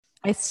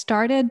I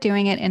started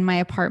doing it in my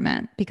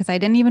apartment because I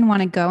didn't even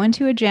want to go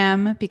into a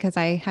gym because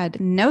I had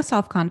no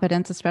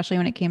self-confidence, especially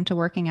when it came to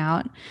working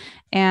out.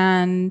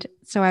 And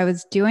so I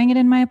was doing it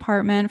in my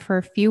apartment for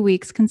a few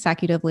weeks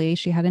consecutively.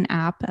 She had an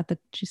app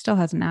she still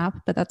has an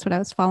app, but that's what I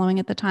was following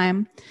at the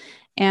time.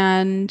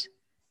 And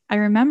I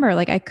remember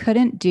like I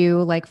couldn't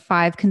do like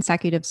 5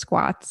 consecutive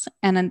squats.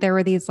 And then there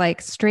were these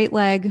like straight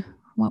leg,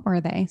 what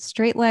were they?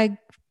 Straight leg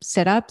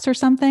sit-ups or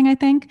something, I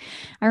think.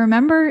 I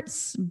remember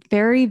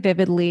very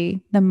vividly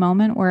the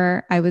moment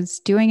where I was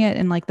doing it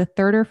in like the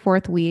third or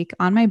fourth week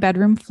on my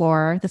bedroom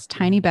floor, this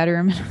tiny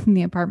bedroom in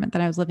the apartment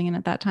that I was living in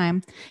at that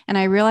time. And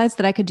I realized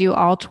that I could do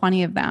all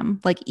 20 of them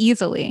like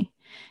easily.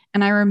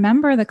 And I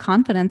remember the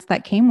confidence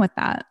that came with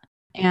that.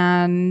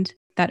 And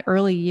that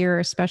early year,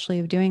 especially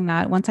of doing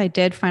that, once I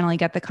did finally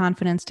get the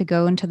confidence to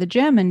go into the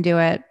gym and do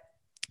it,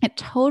 it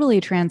totally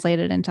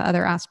translated into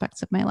other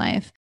aspects of my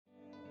life.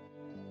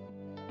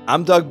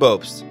 I'm Doug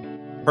Bopst,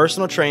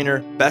 personal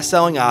trainer,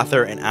 best-selling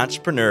author, and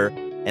entrepreneur,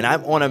 and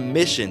I'm on a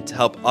mission to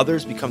help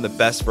others become the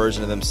best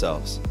version of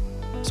themselves.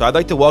 So I'd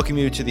like to welcome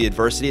you to the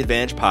Adversity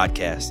Advantage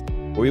podcast,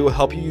 where we will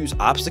help you use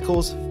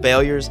obstacles,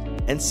 failures,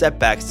 and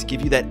setbacks to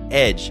give you that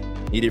edge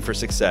needed for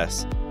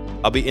success.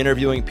 I'll be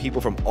interviewing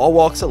people from all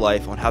walks of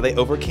life on how they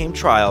overcame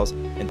trials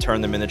and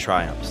turned them into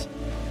triumphs.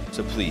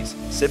 So please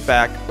sit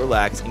back,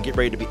 relax, and get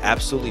ready to be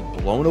absolutely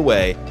blown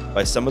away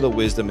by some of the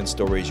wisdom and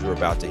stories you're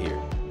about to hear.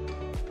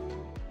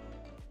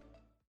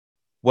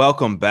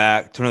 Welcome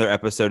back to another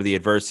episode of the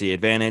Adversity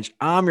Advantage.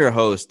 I'm your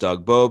host,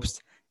 Doug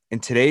Bopst,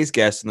 and today's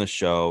guest on the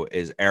show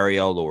is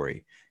Arielle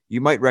Lorre.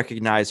 You might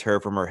recognize her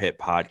from her hit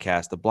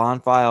podcast, The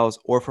Blonde Files,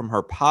 or from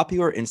her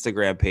popular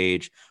Instagram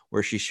page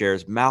where she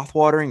shares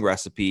mouthwatering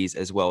recipes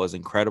as well as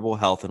incredible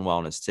health and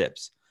wellness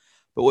tips.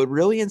 But what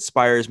really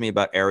inspires me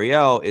about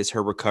Arielle is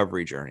her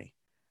recovery journey.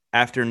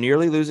 After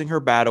nearly losing her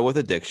battle with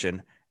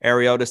addiction,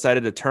 Arielle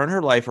decided to turn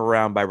her life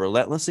around by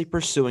relentlessly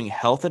pursuing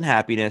health and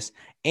happiness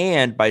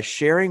and by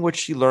sharing what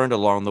she learned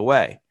along the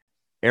way.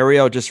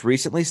 Arielle just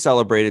recently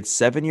celebrated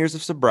 7 years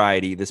of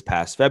sobriety this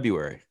past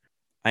February.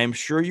 I am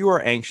sure you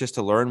are anxious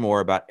to learn more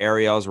about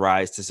Arielle's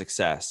rise to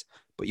success,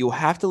 but you'll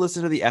have to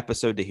listen to the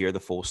episode to hear the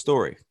full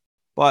story.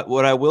 But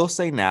what I will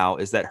say now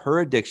is that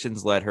her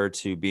addictions led her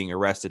to being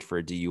arrested for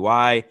a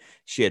DUI.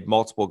 She had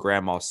multiple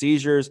grand mal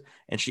seizures,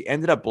 and she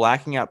ended up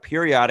blacking out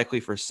periodically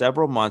for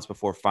several months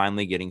before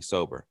finally getting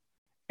sober.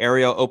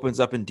 Arielle opens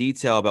up in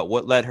detail about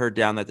what led her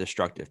down that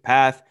destructive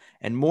path,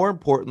 and more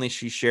importantly,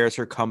 she shares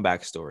her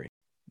comeback story.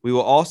 We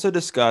will also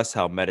discuss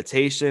how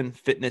meditation,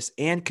 fitness,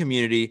 and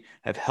community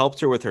have helped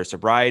her with her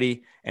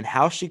sobriety and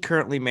how she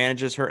currently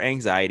manages her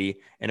anxiety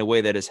in a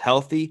way that is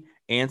healthy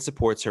and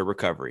supports her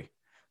recovery.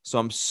 So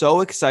I'm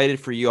so excited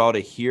for you all to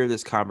hear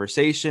this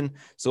conversation.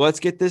 So let's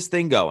get this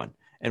thing going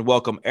and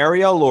welcome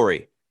Arielle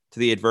Lorre to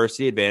the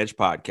Adversity Advantage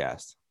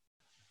podcast.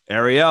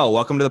 Arielle,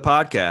 welcome to the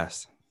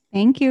podcast.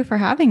 Thank you for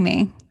having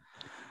me.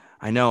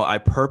 I know I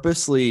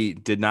purposely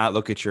did not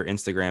look at your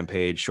Instagram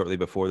page shortly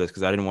before this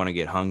because I didn't want to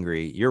get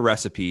hungry. Your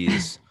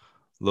recipes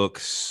look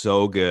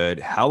so good.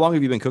 How long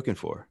have you been cooking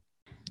for?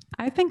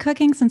 I've been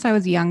cooking since I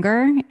was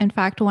younger. In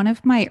fact, one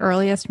of my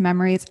earliest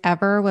memories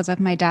ever was of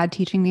my dad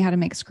teaching me how to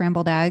make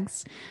scrambled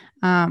eggs.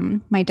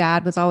 My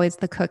dad was always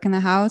the cook in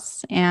the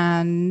house.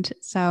 And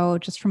so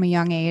just from a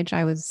young age,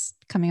 I was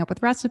coming up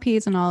with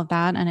recipes and all of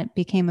that. And it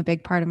became a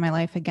big part of my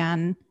life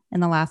again in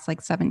the last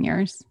 7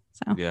 years.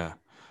 So yeah,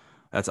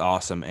 that's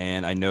awesome.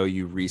 And I know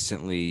you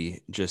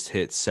recently just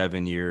hit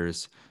 7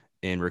 years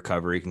in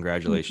recovery.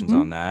 Congratulations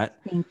on that.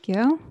 Thank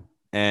you.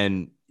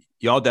 And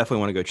y'all definitely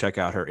want to go check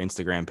out her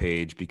Instagram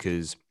page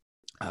because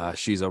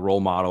she's a role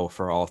model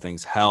for all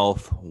things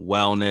health,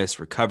 wellness,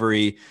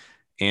 recovery,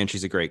 and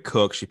she's a great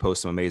cook. She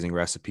posts some amazing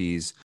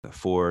recipes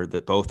for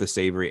both the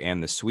savory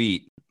and the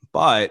sweet.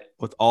 But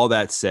with all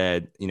that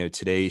said,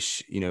 today,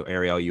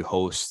 Arielle, you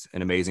host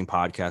an amazing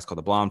podcast called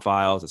The Blonde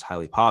Files. It's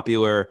highly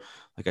popular.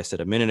 Like I said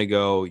a minute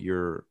ago,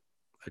 you're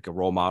like a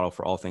role model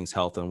for all things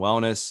health and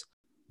wellness.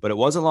 But it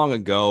wasn't long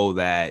ago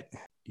that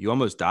you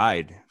almost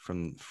died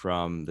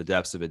from the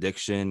depths of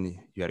addiction.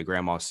 You had a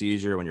grand mal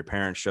seizure when your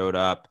parents showed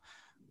up,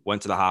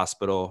 went to the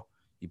hospital.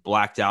 You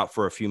blacked out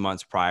for a few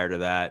months prior to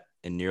that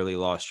and nearly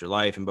lost your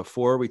life. And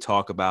before we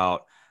talk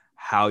about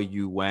how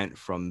you went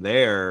from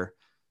there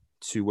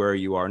to where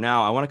you are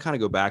now, I want to kind of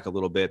go back a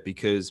little bit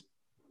because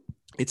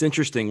it's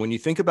interesting. When you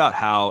think about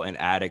how an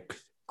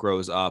addict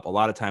grows up, a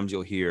lot of times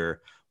you'll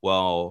hear,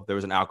 well, there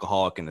was an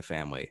alcoholic in the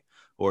family,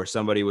 or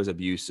somebody was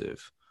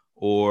abusive,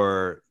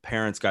 or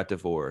parents got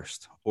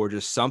divorced, or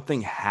just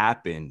something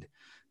happened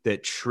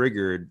that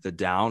triggered the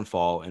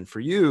downfall. And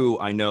for you,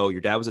 I know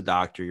your dad was a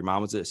doctor. Your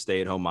mom was a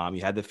stay-at-home mom.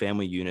 You had the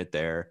family unit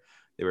there.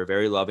 They were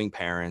very loving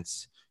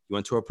parents. You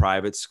went to a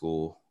private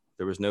school.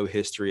 There was no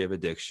history of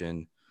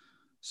addiction.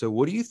 So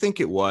what do you think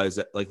it was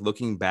that, like,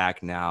 looking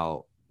back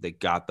now, that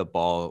got the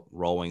ball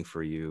rolling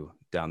for you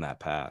down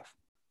that path?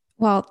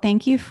 Well,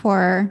 thank you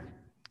for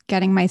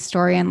getting my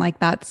story in like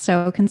that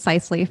so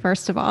concisely,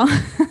 first of all.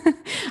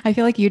 I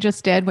feel like you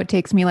just did what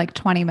takes me like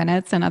 20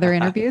 minutes in other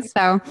interviews.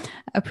 So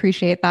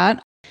appreciate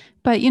that.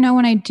 But,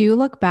 when I do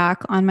look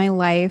back on my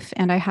life,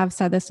 and I have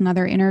said this in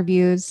other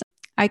interviews,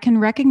 I can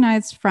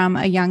recognize from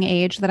a young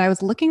age that I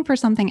was looking for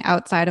something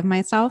outside of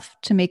myself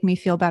to make me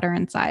feel better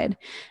inside.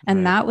 And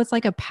Right. that was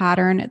like a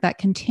pattern that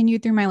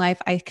continued through my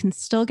life. I can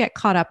still get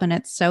caught up in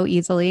it so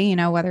easily,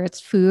 whether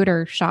it's food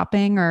or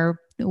shopping or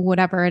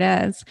whatever it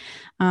is.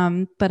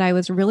 But I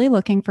was really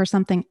looking for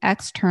something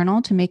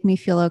external to make me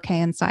feel okay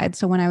inside.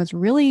 So when I was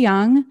really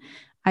young,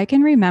 I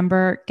can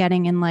remember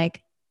getting in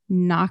like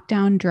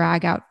knockdown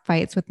drag out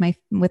fights with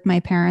my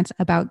parents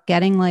about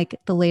getting like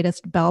the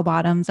latest bell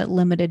bottoms at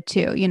limited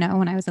two,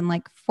 when I was in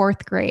like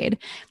fourth grade.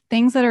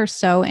 Things that are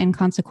so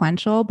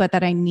inconsequential but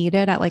that I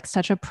needed at like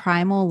such a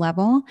primal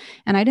level,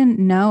 and I didn't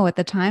know at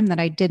the time that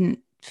I didn't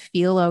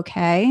feel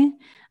okay,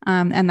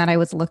 and that I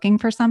was looking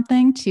for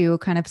something to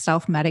kind of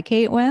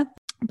self-medicate with.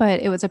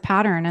 But it was a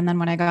pattern. And then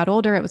when I got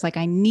older, it was like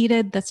I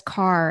needed this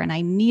car and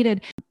I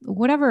needed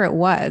whatever it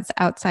was,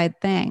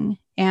 outside thing.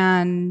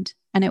 And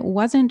it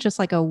wasn't just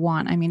like a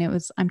want. I mean,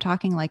 I'm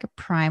talking like a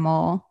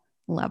primal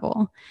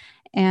level.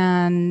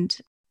 And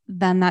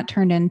then that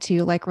turned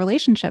into like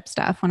relationship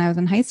stuff when I was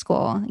in high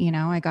school.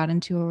 I got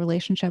into a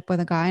relationship with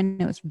a guy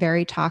and it was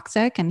very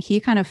toxic, and he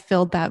kind of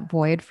filled that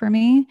void for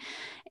me.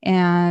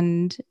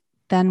 And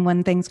then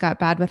when things got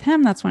bad with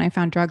him, that's when I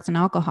found drugs and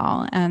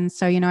alcohol. And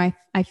so,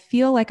 I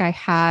feel like I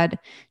had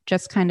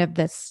just kind of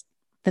this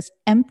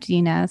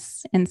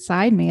emptiness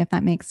inside me, if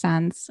that makes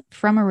sense,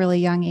 from a really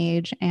young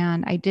age.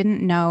 And I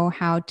didn't know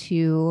how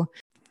to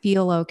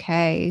feel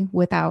okay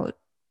without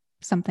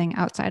something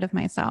outside of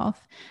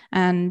myself.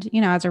 And,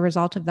 as a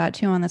result of that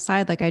too, on the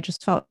side, like I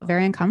just felt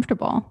very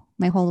uncomfortable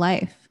my whole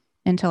life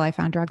until I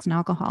found drugs and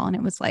alcohol. And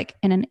it was like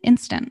in an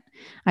instant,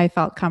 I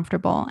felt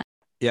comfortable.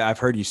 Yeah, I've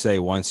heard you say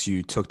once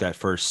you took that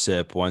first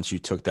sip, once you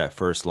took that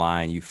first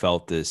line, you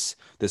felt this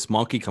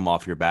monkey come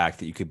off your back,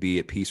 that you could be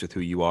at peace with who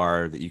you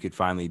are, that you could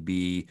finally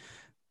be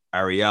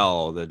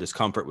Arielle. The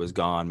discomfort was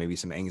gone, maybe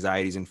some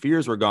anxieties and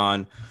fears were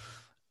gone.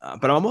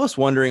 But I'm almost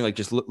wondering, like,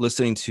 just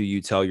listening to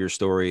you tell your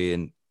story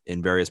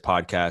in various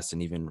podcasts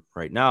and even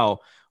right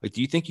now, like,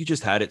 do you think you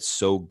just had it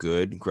so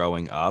good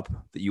growing up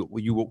that you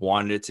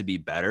wanted it to be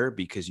better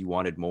because you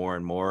wanted more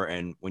and more,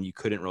 and when you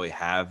couldn't really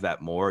have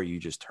that more, you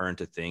just turned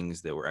to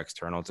things that were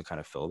external to kind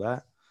of fill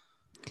that?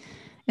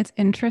 It's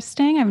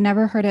interesting. I've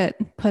never heard it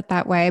put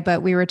that way,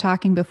 but we were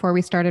talking before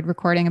we started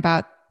recording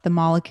about the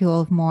molecule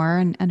of more,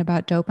 and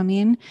about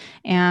dopamine.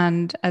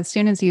 And as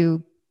soon as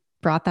you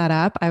brought that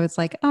up, I was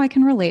like, oh, I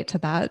can relate to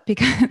that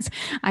because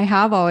I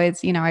have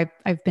always,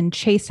 I've been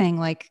chasing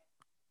like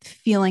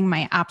feeling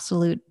my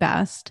absolute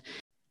best.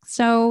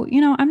 So,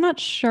 I'm not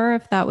sure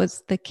if that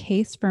was the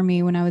case for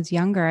me when I was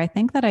younger. I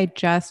think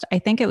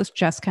it was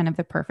just kind of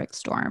the perfect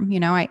storm.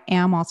 I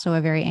am also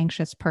a very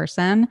anxious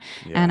person,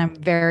 and Yeah. I'm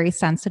very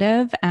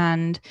sensitive,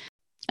 and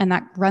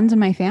that runs in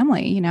my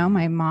family.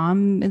 My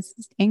mom is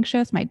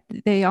anxious.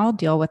 They all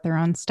deal with their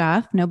own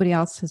stuff. Nobody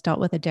else has dealt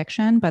with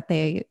addiction, but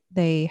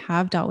they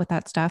have dealt with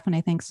that stuff. And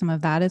I think some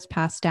of that is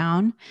passed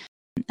down.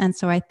 And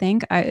so I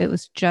think I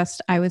was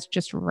just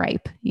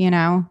ripe.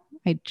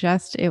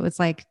 It was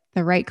like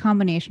the right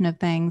combination of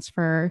things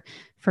for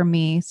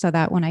me, so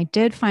that when I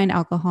did find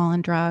alcohol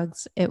and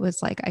drugs, it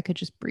was like I could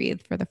just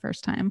breathe for the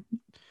first time.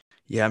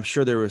 Yeah, I'm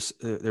sure there was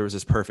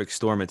this perfect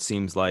storm, it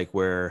seems like,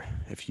 where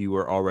if you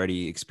were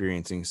already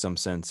experiencing some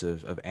sense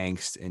of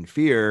angst and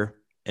fear,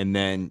 and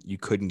then you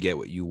couldn't get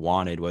what you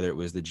wanted, whether it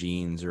was the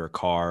jeans or a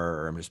car,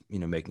 or I'm just,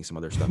 making some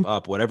other stuff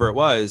up, whatever it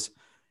was,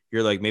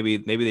 you're like, maybe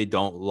they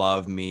don't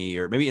love me,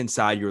 or maybe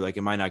inside you're like,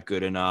 am I not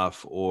good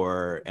enough,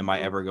 or am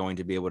I ever going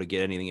to be able to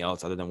get anything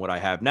else other than what I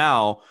have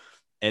now?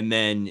 And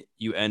then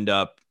you end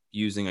up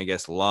using, I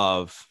guess,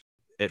 love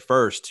at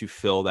first to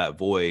fill that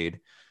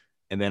void.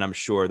 And then I'm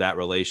sure that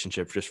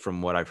relationship, just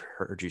from what I've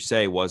heard you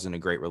say, wasn't a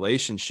great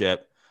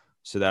relationship.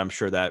 So that I'm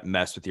sure that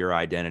messed with your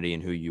identity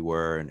and who you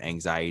were, and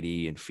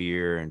anxiety and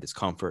fear and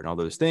discomfort and all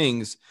those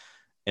things.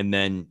 And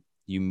then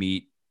you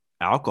meet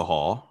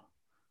alcohol,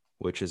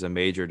 which is a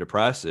major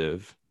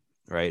depressive,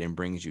 right? And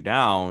brings you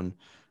down.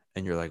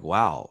 And you're like,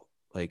 wow,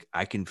 like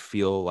I can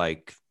feel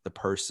like the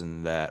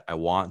person that I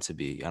want to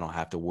be. I don't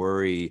have to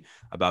worry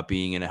about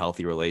being in a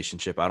healthy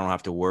relationship. I don't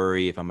have to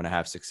worry if I'm going to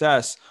have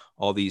success,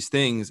 all these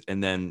things.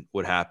 And then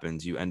what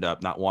happens? You end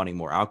up not wanting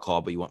more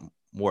alcohol, but you want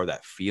more of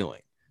that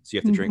feeling. So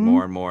you have to drink Mm-hmm.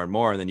 more and more and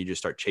more. And then you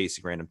just start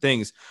chasing random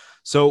things.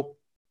 So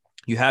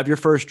you have your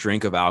first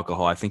drink of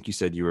alcohol. I think you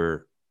said you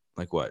were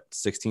like, what,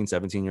 16,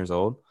 17 years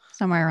old?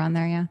 Somewhere around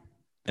there, yeah.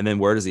 And then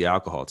where does the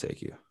alcohol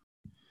take you?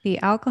 The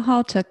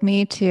alcohol took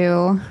me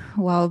to,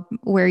 well,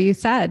 where you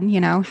said,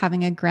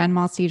 having a grand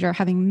mal seizure,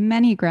 having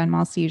many grand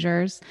mal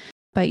seizures.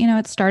 But,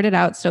 it started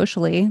out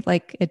socially,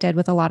 like it did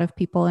with a lot of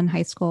people in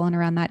high school and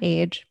around that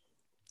age.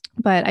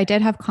 But I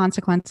did have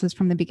consequences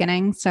from the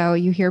beginning. So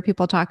you hear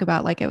people talk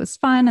about like it was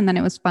fun, and then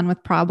it was fun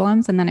with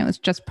problems, and then it was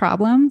just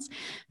problems.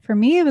 For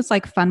me, it was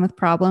like fun with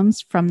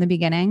problems from the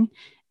beginning.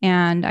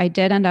 And I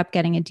did end up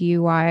getting a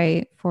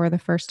DUI for the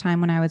first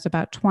time when I was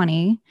about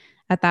 20.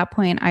 At that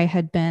point, I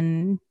had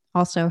been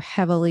also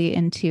heavily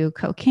into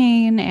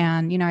cocaine.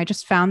 And, I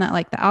just found that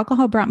like the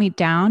alcohol brought me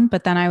down,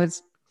 but then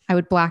I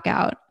would black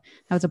out.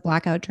 I was a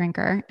blackout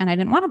drinker and I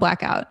didn't want to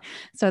black out.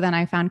 So then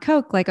I found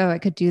Coke, like, oh, I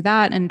could do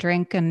that and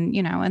drink and,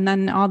 and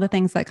then all the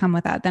things that come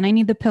with that. Then I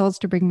need the pills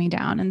to bring me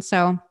down. And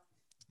so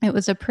it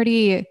was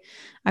I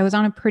was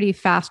on a pretty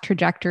fast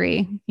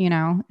trajectory,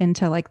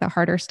 into like the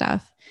harder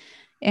stuff.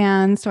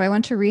 And so I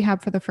went to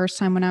rehab for the first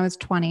time when I was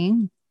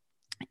 20,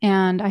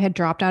 and I had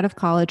dropped out of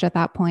college at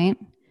that point.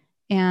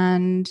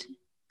 And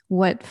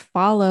what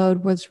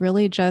followed was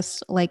really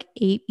just like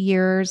 8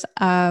 years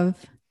of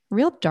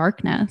real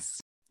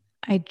darkness.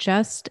 I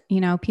just,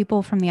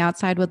 people from the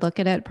outside would look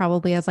at it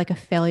probably as like a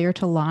failure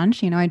to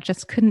launch. I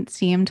just couldn't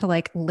seem to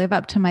like live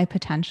up to my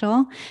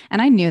potential.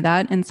 And I knew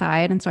that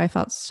inside. And so I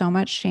felt so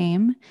much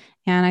shame.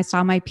 And I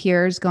saw my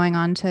peers going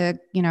on to,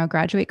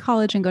 graduate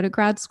college and go to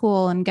grad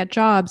school and get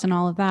jobs and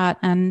all of that.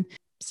 And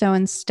so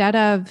instead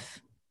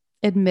of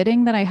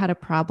admitting that I had a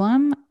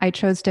problem, I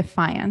chose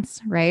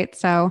defiance, right?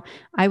 So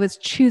I was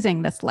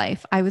choosing this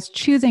life. I was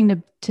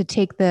choosing to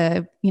take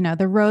the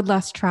road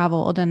less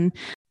traveled and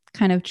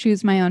kind of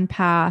choose my own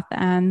path.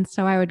 And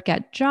so I would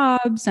get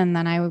jobs and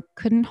then I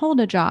couldn't hold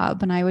a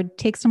job, and I would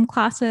take some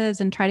classes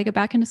and try to get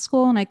back into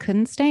school, and I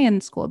couldn't stay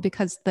in school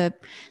because the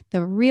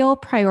real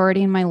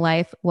priority in my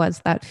life was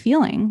that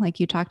feeling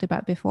like you talked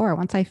about before.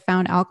 Once I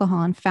found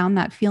alcohol and found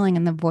that feeling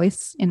and the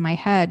voice in my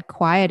head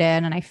quieted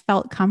and I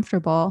felt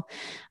comfortable,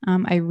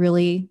 I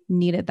really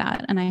needed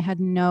that. And I had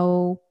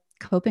no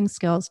coping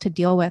skills to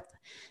deal with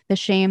the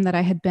shame that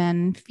I had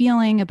been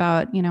feeling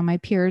about, my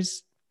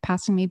peers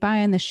passing me by,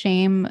 and the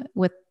shame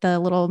with the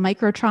little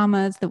micro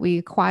traumas that we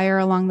acquire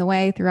along the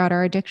way throughout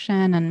our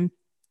addiction. And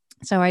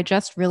so I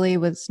just really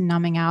was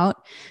numbing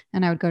out,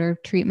 and I would go to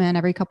treatment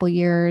every couple of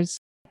years.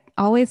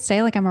 I always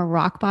say like I'm a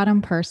rock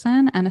bottom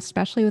person, and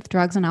especially with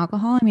drugs and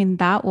alcohol. I mean,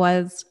 that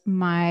was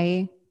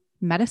my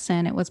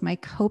medicine. It was my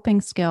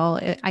coping skill.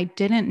 I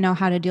didn't know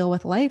how to deal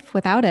with life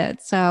without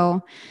it.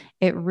 So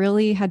it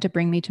really had to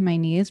bring me to my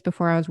knees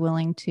before I was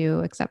willing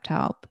to accept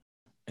help.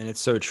 And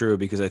it's so true,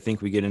 because I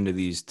think we get into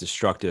these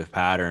destructive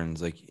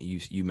patterns. Like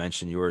you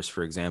mentioned yours,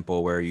 for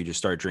example, where you just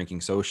start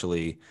drinking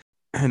socially.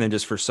 And then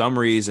just for some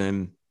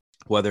reason,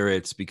 whether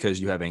it's because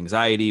you have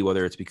anxiety,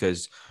 whether it's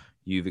because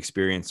you've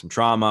experienced some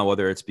trauma,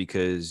 whether it's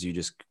because you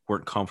just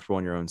weren't comfortable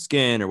in your own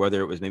skin, or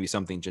whether it was maybe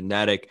something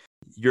genetic,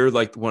 you're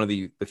like one of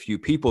the few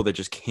people that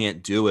just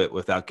can't do it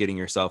without getting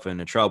yourself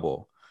into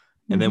trouble.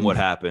 And then what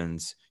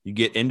happens? You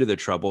get into the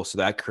trouble. So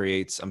that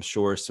creates, I'm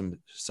sure,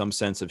 some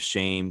sense of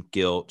shame,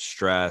 guilt,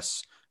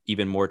 stress,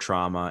 even more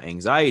trauma,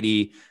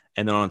 anxiety.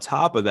 And then on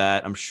top of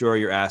that, I'm sure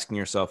you're asking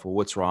yourself, well,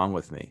 what's wrong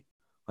with me?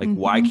 Like,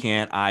 why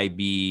can't I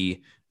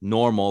be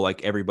normal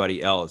like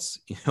everybody else?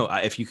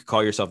 If you could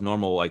call yourself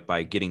normal, like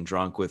by getting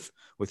drunk with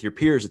your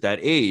peers at that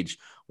age,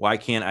 why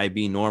can't I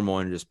be normal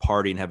and just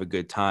party and have a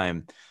good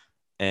time?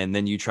 And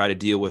then you try to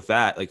deal with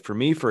that. Like for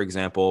me, for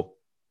example,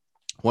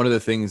 one of the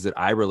things that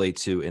I relate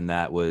to in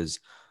that was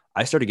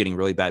I started getting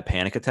really bad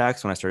panic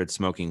attacks when I started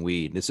smoking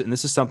weed. This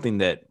is something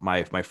that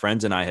my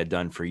friends and I had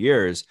done for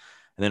years.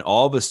 And then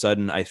all of a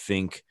sudden, I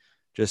think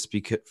just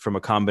because from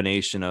a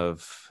combination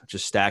of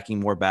just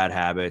stacking more bad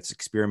habits,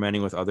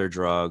 experimenting with other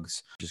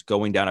drugs, just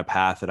going down a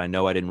path that I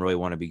know I didn't really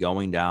want to be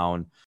going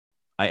down,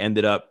 I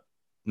ended up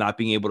not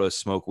being able to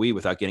smoke weed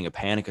without getting a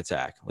panic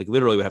attack. Like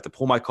literally would have to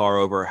pull my car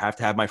over, have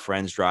to have my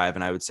friends drive.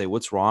 And I would say,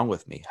 what's wrong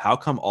with me? How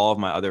come all of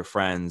my other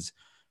friends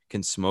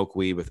can smoke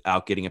weed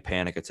without getting a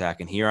panic attack?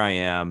 And here I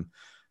am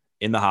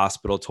in the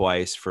hospital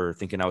twice for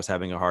thinking I was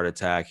having a heart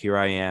attack. Here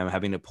I am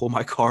having to pull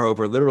my car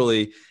over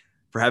literally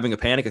for having a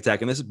panic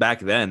attack. And this is back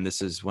then.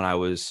 This is when I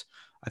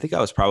think I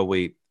was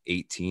probably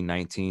 18,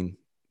 19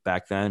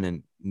 back then.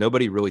 And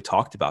nobody really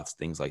talked about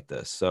things like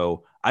this.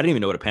 So I didn't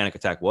even know what a panic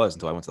attack was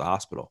until I went to the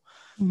hospital.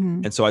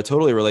 And so I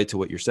totally relate to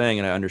what you're saying.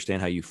 And I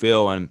understand how you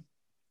feel. And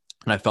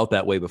I felt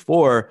that way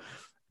before.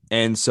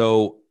 And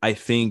so I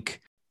think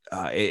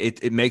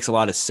it makes a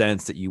lot of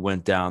sense that you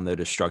went down the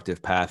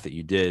destructive path that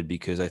you did,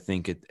 because I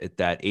think at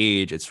that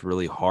age, it's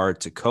really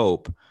hard to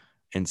cope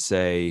and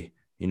say,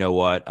 you know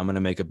what, I'm going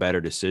to make a better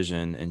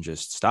decision and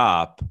just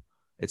stop.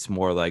 It's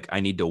more like I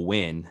need to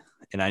win,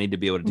 and I need to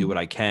be able to do what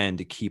I can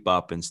to keep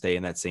up and stay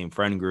in that same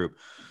friend group.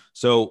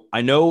 So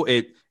I know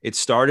it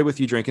started with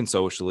you drinking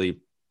socially.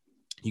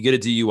 You get a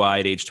DUI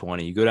at age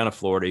 20, you go down to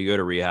Florida, you go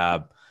to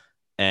rehab,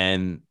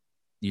 and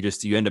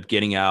you end up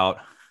getting out,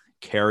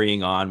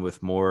 carrying on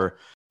with more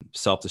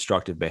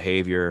self-destructive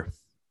behavior.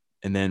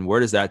 And then where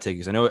does that take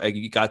you? Because I know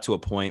you got to a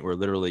point where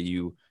literally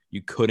you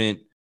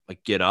couldn't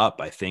like get up,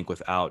 I think,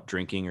 without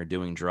drinking or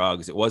doing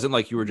drugs. It wasn't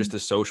like you were just a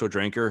social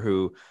drinker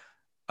who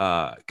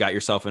got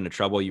yourself into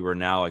trouble. You were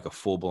now like a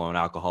full-blown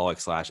alcoholic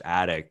 /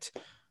 addict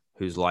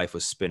whose life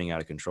was spinning out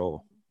of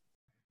control.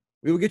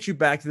 We will get you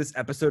back to this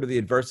episode of the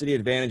Adversity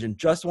Advantage in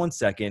just one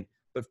second.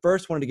 But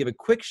first, wanted to give a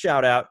quick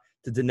shout out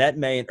to Danette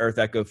May and Earth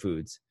Echo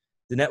Foods.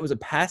 Danette was a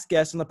past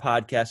guest on the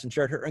podcast and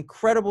shared her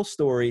incredible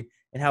story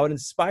and how it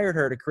inspired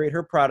her to create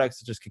her products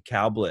such as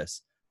Cacao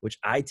Bliss, which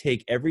I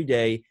take every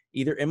day,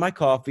 either in my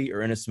coffee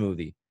or in a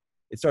smoothie.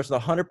 It starts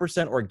with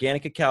 100%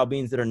 organic cacao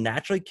beans that are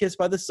naturally kissed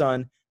by the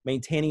sun,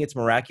 maintaining its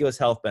miraculous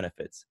health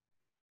benefits.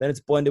 Then it's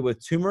blended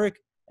with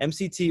turmeric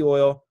MCT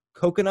oil,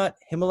 coconut,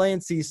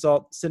 Himalayan sea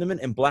salt, cinnamon,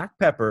 and black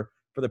pepper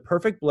for the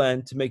perfect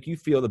blend to make you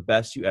feel the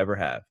best you ever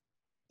have.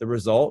 The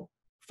result?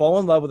 Fall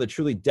in love with a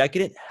truly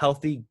decadent,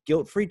 healthy,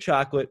 guilt-free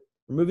chocolate,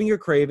 removing your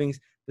cravings,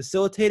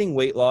 facilitating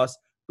weight loss,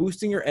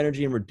 boosting your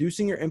energy, and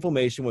reducing your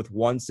inflammation with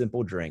one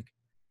simple drink.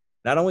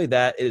 Not only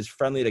that, it is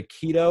friendly to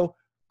keto,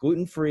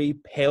 gluten-free,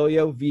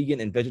 paleo, vegan,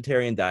 and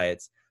vegetarian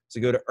diets.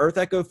 So go to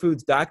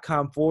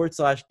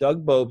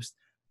earthechofoods.com/Doug Bopst.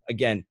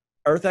 Again,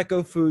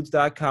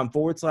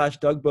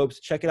 earthechofoods.com/Doug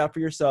Bopst. Check it out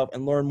for yourself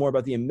and learn more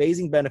about the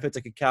amazing benefits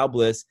of Cacao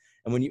Bliss.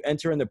 And when you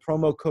enter in the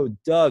promo code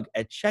Doug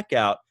at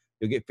checkout,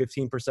 you'll get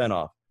 15%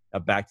 off. Now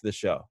back to the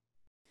show.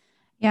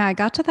 Yeah, I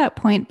got to that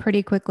point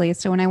pretty quickly.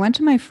 So when I went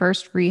to my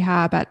first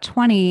rehab at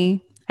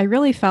 20, I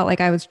really felt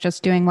like I was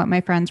just doing what my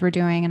friends were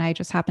doing and I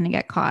just happened to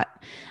get caught.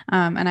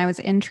 And I was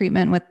in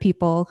treatment with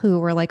people who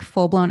were like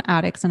full-blown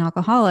addicts and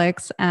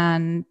alcoholics.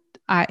 And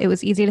it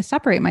was easy to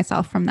separate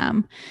myself from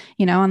them.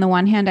 You know, on the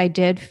one hand, I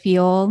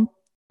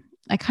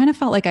kind of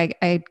felt like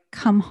I'd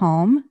come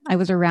home. I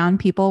was around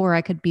people where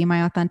I could be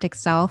my authentic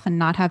self and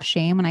not have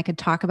shame. And I could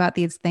talk about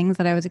these things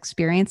that I was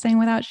experiencing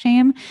without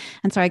shame.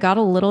 And so I got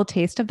a little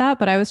taste of that,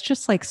 but I was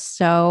just like,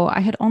 I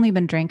had only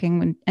been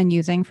drinking and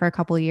using for a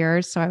couple of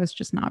years. So I was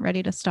just not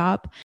ready to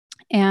stop.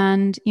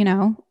 And, you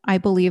know, I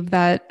believe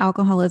that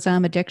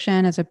alcoholism,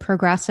 addiction is a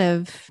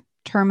progressive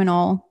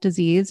terminal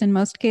disease in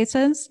most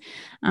cases.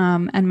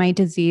 And my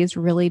disease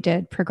really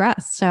did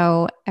progress.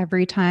 So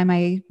every time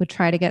I would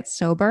try to get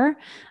sober,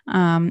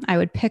 I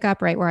would pick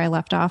up right where I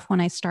left off when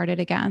I started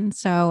again.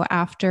 So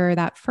after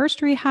that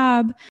first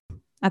rehab,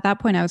 at that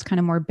point, I was kind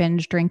of more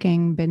binge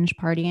drinking, binge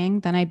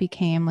partying. Then I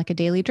became like a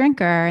daily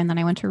drinker. And then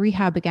I went to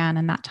rehab again.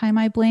 And that time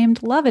I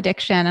blamed love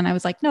addiction. And I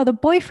was like, no, the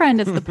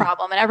boyfriend is the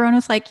problem. And everyone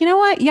was like, you know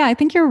what? Yeah, I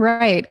think you're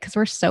right. Because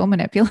we're so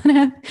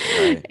manipulative.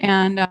 Right.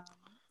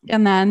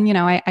 And then, you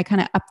know, I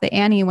kind of upped the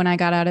ante when I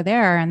got out of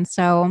there. And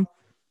so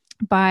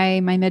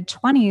by my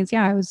mid-20s,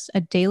 I was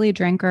a daily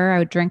drinker. I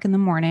would drink in the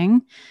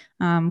morning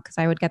because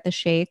I would get the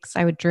shakes.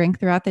 I would drink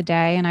throughout the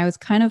day. And I was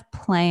kind of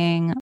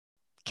playing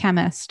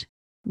chemist,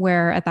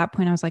 where at that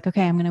point I was like,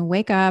 okay, I'm going to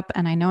wake up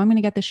and I know I'm going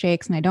to get the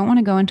shakes and I don't want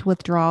to go into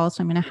withdrawal.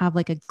 So I'm going to have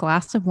like a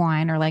glass of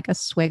wine or like a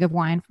swig of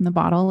wine from the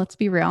bottle. Let's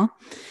be real.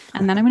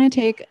 And then I'm going to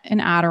take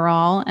an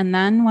Adderall. And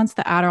then once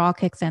the Adderall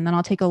kicks in, then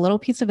I'll take a little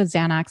piece of a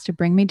Xanax to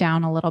bring me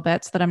down a little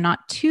bit so that I'm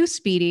not too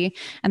speedy.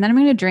 And then I'm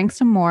going to drink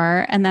some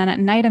more. And then at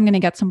night, I'm going to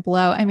get some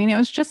blow. I mean, it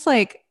was just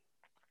like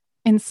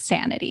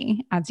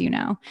insanity, as you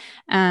know.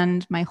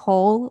 And my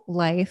whole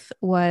life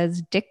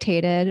was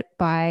dictated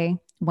by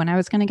when I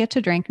was going to get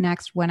to drink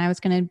next, when I was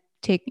going to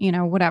take, you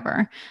know,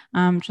 whatever,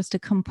 just a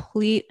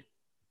complete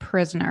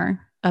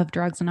prisoner of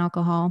drugs and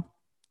alcohol.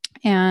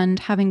 And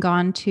having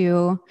gone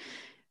to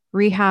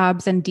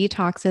rehabs and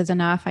detoxes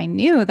enough, I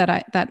knew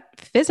that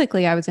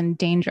physically I was in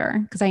danger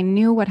because I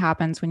knew what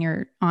happens when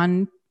you're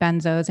on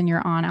benzos and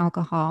you're on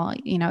alcohol.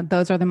 You know,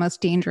 those are the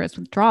most dangerous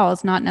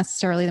withdrawals, not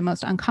necessarily the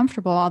most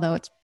uncomfortable, although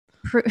it's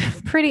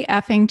pretty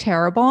effing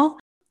terrible.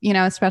 You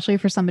know, especially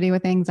for somebody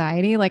with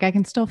anxiety, like I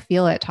can still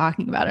feel it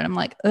talking about it. I'm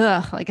like,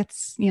 ugh, like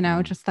it's, you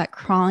know, just that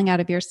crawling out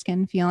of your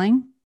skin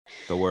feeling.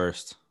 The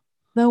worst.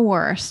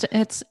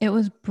 It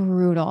was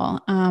brutal.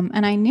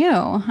 And I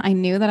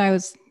knew that I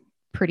was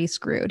pretty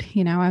screwed.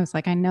 You know, I was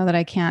like, I know that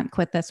I can't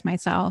quit this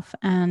myself.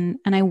 And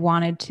I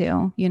wanted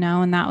to, you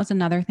know, and that was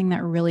another thing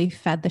that really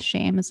fed the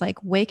shame, is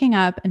like waking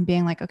up and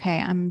being like, okay,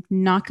 I'm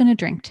not going to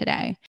drink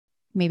today.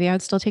 Maybe I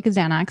would still take a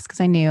Xanax because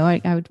I knew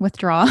I would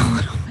withdraw a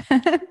little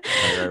bit.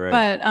 Right.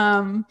 But,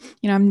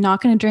 you know, I'm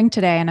not going to drink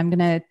today and I'm going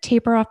to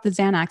taper off the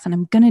Xanax and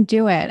I'm going to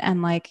do it.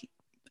 And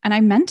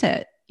I meant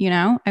it, you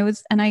know,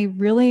 I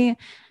really,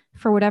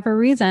 for whatever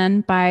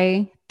reason,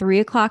 by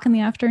 3:00 in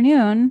the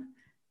afternoon,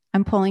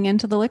 I'm pulling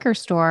into the liquor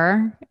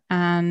store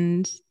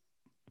and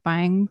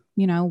buying,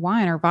 you know,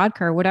 wine or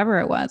vodka or whatever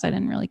it was. I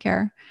didn't really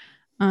care.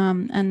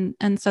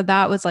 And so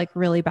that was like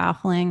really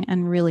baffling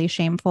and really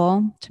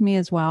shameful to me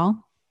as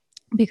well,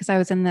 because I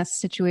was in this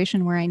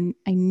situation where I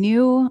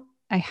knew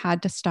I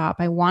had to stop.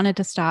 I wanted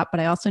to stop,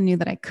 but I also knew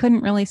that I couldn't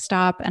really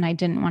stop and I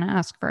didn't want to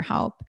ask for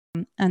help.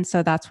 And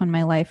so that's when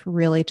my life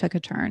really took a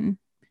turn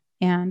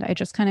and I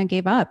just kind of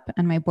gave up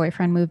and my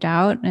boyfriend moved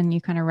out. And you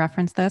kind of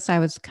referenced this. I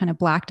was kind of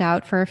blacked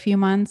out for a few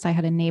months. I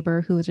had a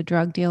neighbor who was a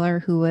drug dealer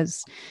who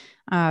was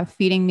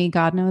feeding me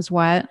God knows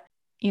what.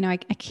 You know, I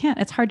can't,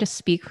 it's hard to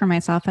speak for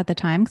myself at the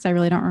time because I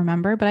really don't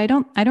remember, but I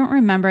don't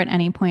remember at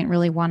any point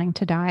really wanting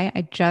to die.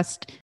 I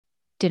just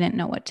didn't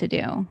know what to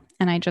do.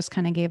 And I just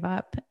kind of gave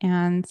up.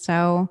 And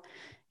so,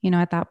 you know,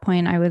 at that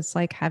point I was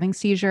like having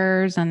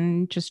seizures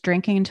and just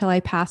drinking until I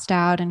passed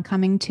out and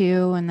coming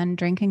to, and then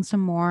drinking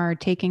some more, or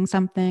taking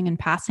something and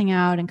passing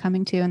out and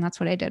coming to. And that's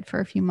what I did for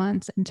a few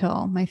months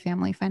until my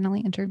family finally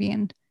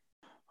intervened.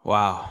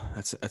 Wow.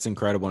 That's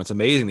incredible. And it's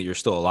amazing that you're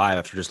still alive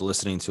after just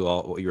listening to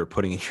all what you were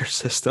putting in your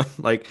system.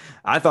 Like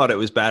I thought it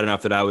was bad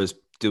enough that I was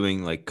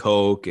doing like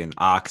Coke and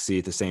Oxy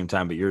at the same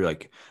time, but you're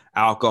like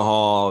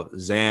alcohol,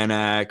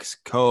 Xanax,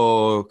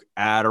 Coke,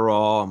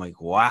 Adderall. I'm like,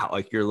 wow,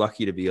 like you're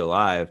lucky to be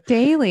alive.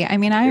 Daily. I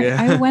mean,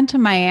 I went to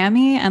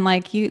Miami and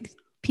like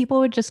people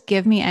would just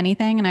give me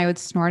anything and I would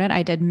snort it.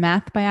 I did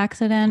meth by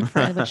accident,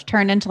 which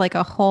turned into like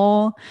a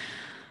whole,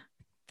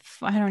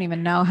 I don't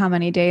even know how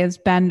many days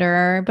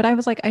bender, but I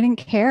was like, I didn't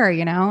care,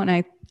 and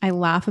I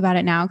laugh about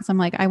it now because I'm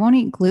like, I won't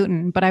eat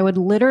gluten, but I would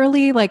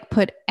literally like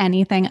put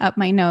anything up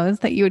my nose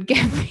that you would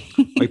give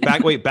me.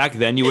 Back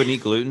then you wouldn't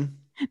eat gluten?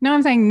 No,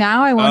 I'm saying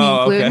now I won't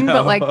eat Okay. gluten,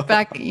 but like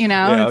back,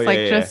 Yeah, it's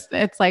like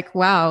it's like,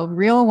 wow,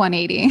 real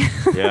 180.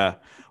 Yeah.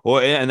 Well,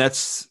 and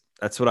that's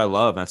what I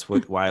love. That's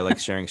why I like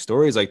sharing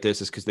stories like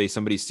this, is because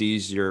somebody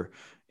sees your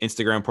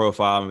Instagram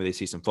profile, maybe they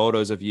see some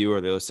photos of you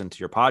or they listen to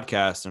your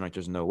podcast and like,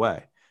 there's no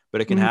way.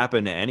 But it can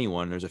happen to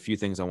anyone. There's a few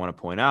things I want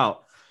to point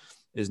out.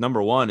 Is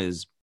number one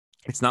is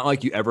it's not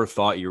like you ever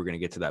thought you were going to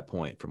get to that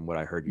point from what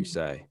I heard you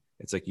say.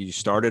 It's like you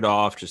started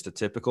off just a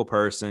typical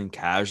person,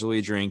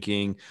 casually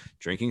drinking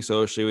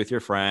socially with your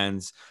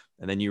friends.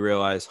 And then you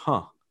realize,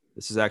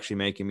 this is actually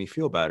making me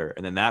feel better.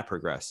 And then that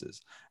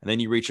progresses. And then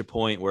you reach a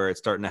point where it's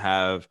starting to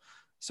have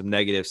some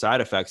negative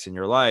side effects in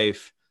your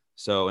life.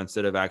 So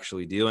instead of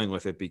actually dealing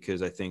with it,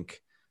 because I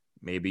think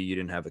maybe you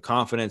didn't have the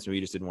confidence, maybe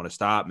you just didn't want to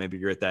stop. Maybe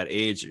you're at that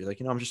age. You're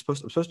like, I'm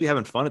supposed to be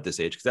having fun at this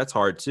age. Cause that's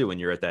hard too. When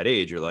you're at that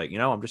age, you're like,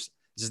 this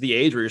is the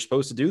age where you're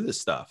supposed to do this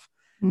stuff.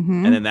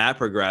 Mm-hmm. And then that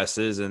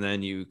progresses and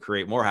then you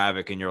create more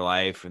havoc in your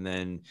life. And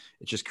then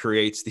it just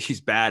creates these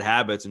bad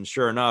habits. And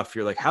sure enough,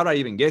 you're like, how did I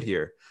even get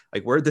here?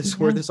 Like, where'd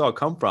this all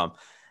come from?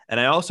 And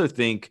I also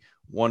think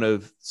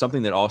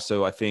something that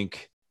also I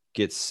think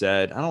gets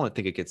said, I don't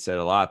think it gets said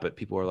a lot, but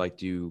people are like,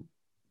 do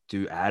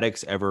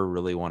addicts ever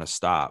really want to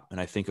stop? And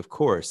I think, of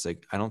course,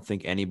 like, I don't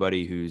think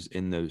anybody who's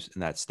in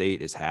that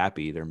state is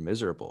happy. They're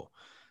miserable.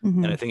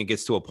 Mm-hmm. And I think it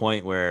gets to a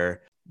point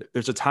where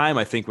there's a time,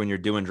 I think, when you're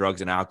doing drugs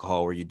and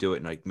alcohol where you do it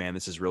and like, man,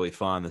 this is really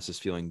fun. This is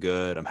feeling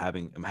good. I'm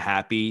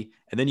happy.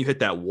 And then you hit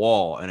that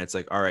wall and it's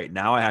like, all right,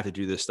 now I have to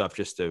do this stuff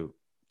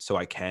so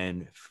I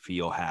can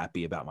feel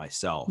happy about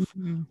myself,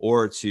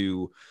 or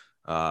to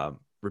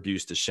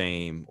reduce the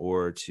shame,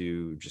 or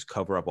to just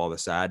cover up all the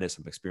sadness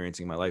I'm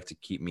experiencing in my life to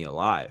keep me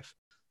alive.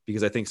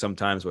 Because I think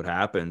sometimes what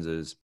happens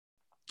is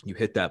you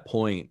hit that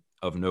point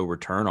of no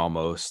return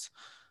almost,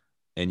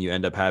 and you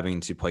end up having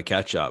to play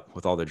catch up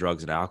with all the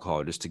drugs and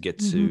alcohol just to get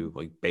to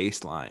like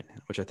baseline,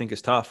 which I think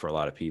is tough for a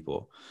lot of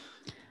people.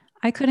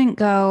 I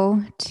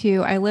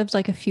lived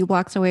like a few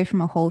blocks away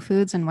from a Whole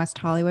Foods in West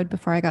Hollywood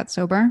before I got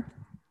sober.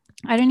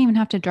 I didn't even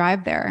have to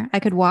drive there. I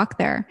could walk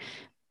there.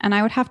 And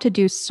I would have to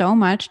do so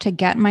much to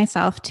get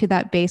myself to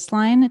that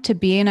baseline, to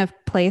be in a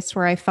place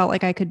where I felt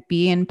like I could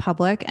be in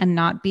public and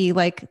not be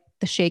like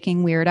the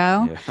shaking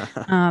weirdo.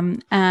 Yeah.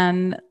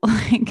 And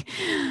like,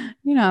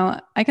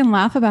 I can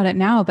laugh about it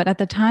now, but at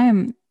the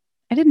time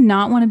I did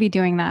not want to be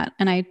doing that.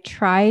 And I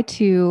try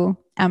to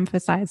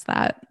emphasize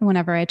that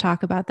whenever I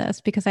talk about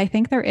this, because I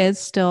think there is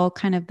still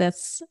kind of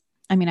this,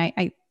 I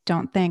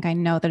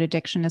know that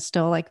addiction is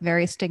still like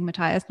very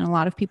stigmatized, and a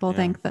lot of people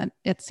think that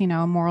it's, a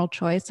moral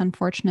choice.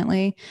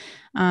 Unfortunately,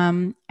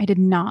 I did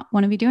not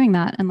want to be doing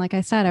that. And like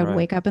I said, I would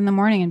wake up in the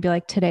morning and be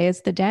like, today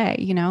is the day,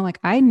 like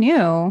I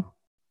knew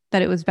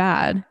that it was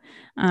bad.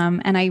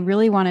 And I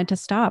really wanted to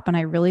stop, and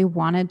I really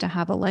wanted to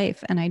have a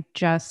life, and I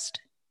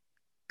just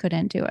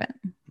couldn't do it.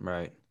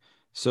 Right.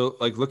 So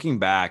like looking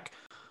back,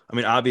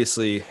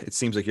 obviously it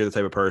seems like you're the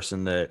type of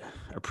person that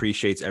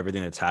appreciates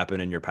everything that's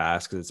happened in your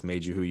past because it's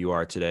made you who you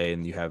are today.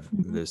 And you have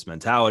this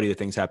mentality that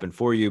things happen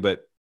for you.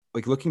 But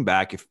like looking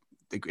back,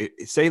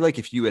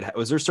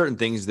 was there certain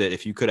things that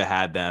if you could have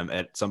had them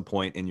at some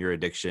point in your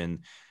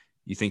addiction,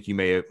 you think you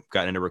may have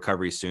gotten into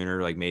recovery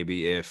sooner? Like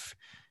maybe if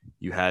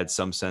you had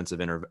some sense of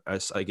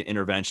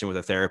intervention with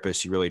a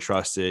therapist you really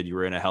trusted, you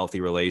were in a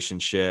healthy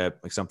relationship,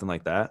 like something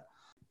like that?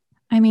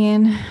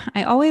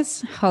 I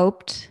always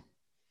hoped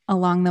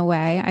along the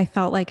way. I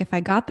felt like if I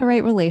got the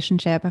right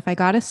relationship, if I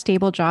got a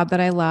stable job that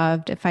I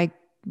loved, if I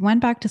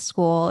went back to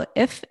school,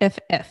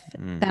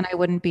 then I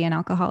wouldn't be an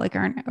alcoholic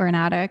or an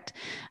addict.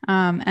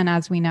 And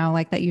as we know,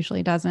 like that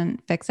usually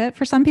doesn't fix it.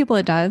 For some people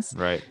it does.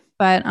 Right.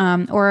 But,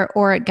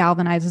 or it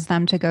galvanizes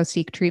them to go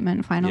seek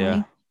treatment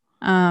finally.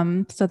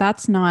 Yeah. So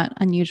that's not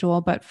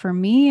unusual, but for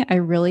me, I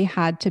really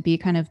had to be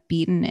kind of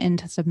beaten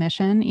into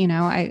submission.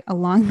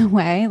 Along the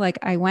way, like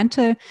I went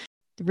to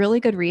really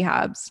good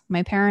rehabs.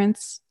 My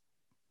parents,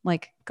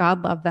 like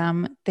God love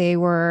them, they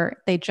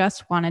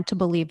just wanted to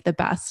believe the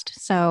best.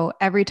 So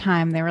every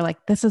time they were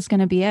like, this is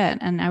going to be it.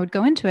 And I would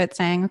go into it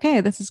saying, okay,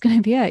 this is going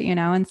to be it,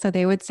 And so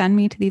they would send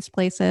me to these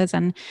places.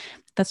 And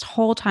this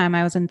whole time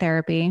I was in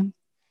therapy.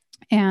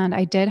 And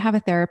I did have a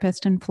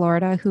therapist in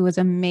Florida who was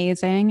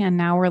amazing. And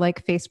now we're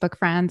like Facebook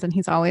friends, and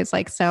he's always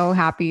like so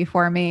happy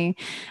for me.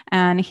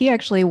 And he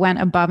actually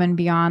went above and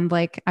beyond.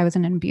 Like I was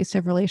in an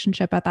abusive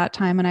relationship at that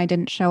time and I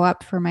didn't show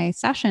up for my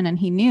session. And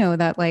he knew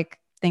that like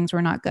things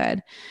were not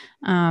good.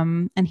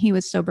 And he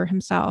was sober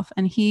himself,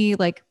 and he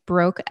like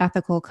broke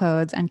ethical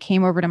codes and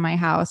came over to my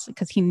house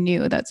because he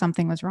knew that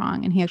something was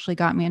wrong. And he actually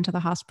got me into the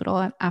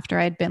hospital after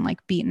I'd been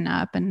like beaten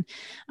up. And,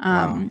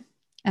 and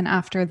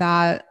after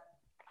that,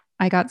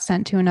 I got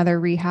sent to another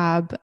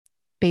rehab.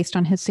 based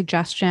on his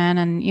suggestion.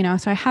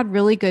 And, so I had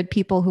really good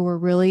people who were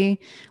really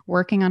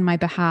working on my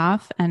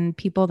behalf and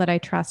people that I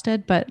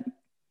trusted, but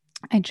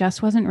I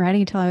just wasn't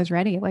ready till I was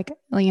ready. Like,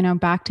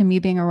 back to me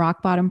being a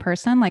rock bottom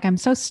person. Like, I'm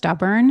so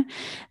stubborn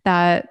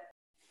that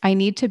I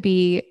need to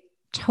be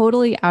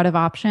totally out of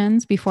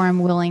options before I'm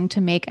willing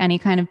to make any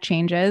kind of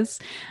changes,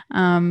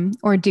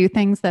 or do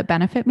things that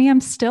benefit me.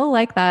 I'm still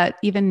like that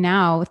even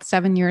now with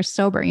 7 years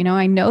sober.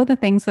 I know the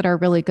things that are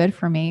really good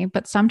for me,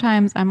 but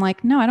sometimes I'm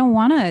like, no, I don't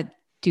want to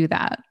do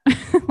that.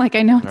 Like,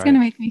 I know it's going to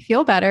make me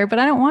feel better, but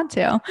I don't want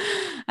to.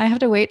 I have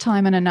to wait till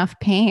I'm in enough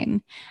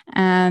pain.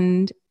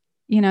 And,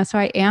 so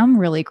I am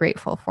really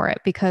grateful for it,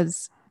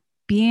 because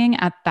being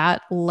at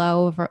that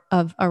low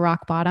of a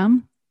rock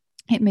bottom,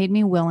 it made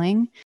me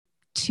willing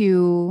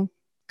to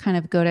kind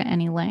of go to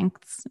any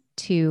lengths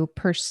to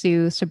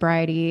pursue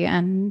sobriety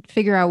and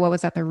figure out what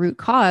was at the root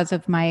cause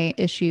of my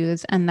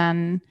issues. And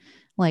then,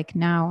 like,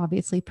 now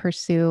obviously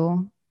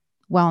pursue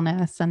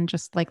wellness and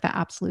just like the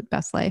absolute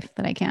best life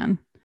that I can.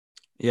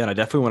 Yeah. And I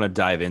definitely want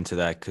to dive into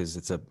that because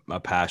it's a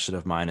passion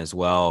of mine as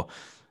well.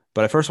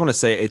 But I first want to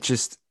say it's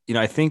just,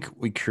 I think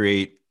we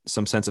create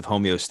some sense of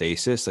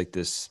homeostasis, like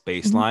this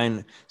baseline.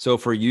 Mm-hmm. So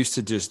if we're used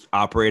to just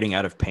operating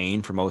out of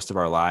pain for most of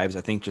our lives,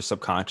 I think just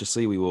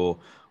subconsciously we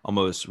will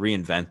almost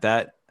reinvent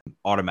that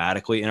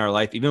automatically in our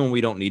life, even when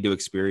we don't need to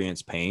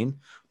experience pain.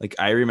 Like,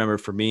 I remember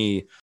for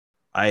me,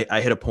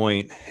 I hit a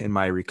point in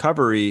my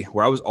recovery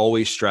where I was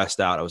always stressed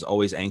out. I was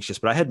always anxious,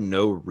 but I had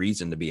no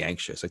reason to be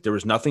anxious. Like, there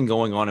was nothing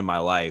going on in my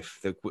life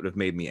that would have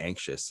made me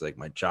anxious. Like,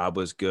 my job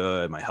was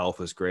good. My health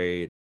was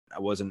great. I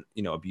wasn't,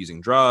 abusing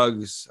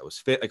drugs. I was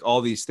fit, like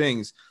all these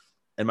things.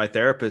 And my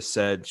therapist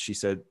she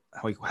said,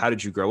 how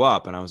did you grow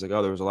up? And I was like,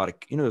 oh, there's a lot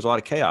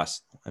of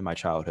chaos in my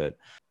childhood.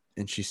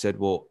 And she said,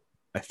 well,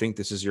 I think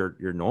this is your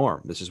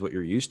norm. This is what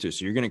you're used to.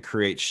 So you're going to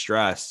create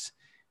stress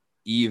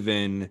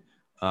even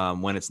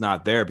when it's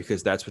not there,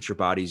 because that's what your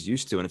body's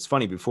used to. And it's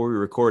funny, before we were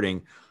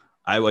recording,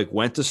 I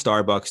went to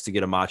Starbucks to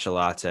get a matcha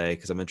latte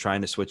because I've been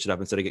trying to switch it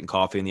up. Instead of getting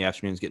coffee in the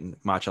afternoons, getting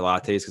matcha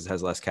lattes because it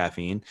has less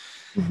caffeine.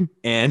 Mm-hmm.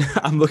 And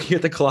I'm looking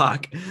at the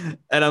clock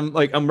and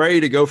I'm ready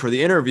to go for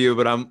the interview,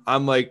 but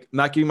I'm like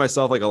not giving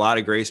myself like a lot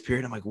of grace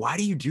period. I'm like, why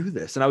do you do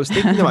this? And I was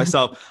thinking to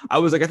myself, I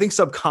was like, I think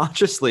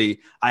subconsciously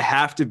I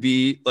have to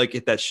be like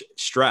at that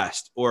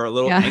stressed or a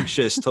little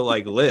anxious to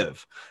like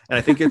live. And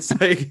I think it's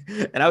like,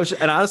 and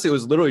honestly, I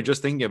was literally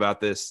just thinking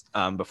about this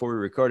before we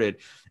recorded.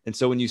 And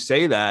so when you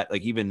say that,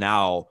 like even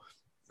now,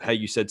 how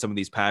you said some of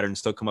these patterns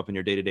still come up in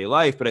your day-to-day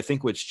life, but I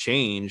think what's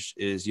changed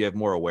is you have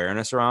more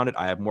awareness around it.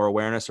 I have more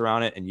awareness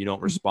around it, and you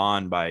don't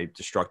respond by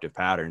destructive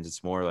patterns.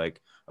 It's more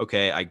like,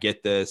 okay, I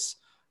get this.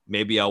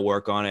 Maybe I'll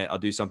work on it. I'll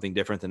do something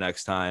different the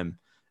next time.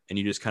 And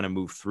you just kind of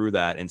move through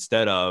that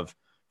instead of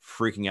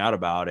freaking out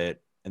about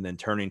it and then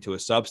turning to a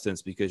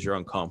substance because you're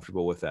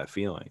uncomfortable with that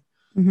feeling.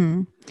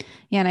 Mm-hmm.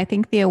 Yeah. And I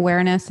think the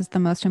awareness is the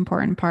most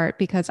important part,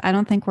 because I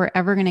don't think we're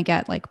ever going to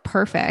get like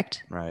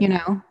perfect, right,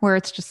 where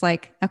it's just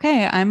like,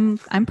 okay, I'm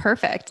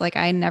perfect. Like,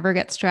 I never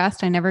get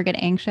stressed. I never get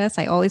anxious.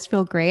 I always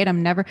feel great.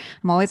 I'm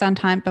always on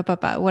time,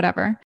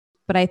 whatever.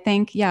 But I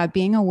think,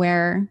 being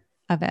aware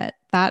of it,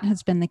 that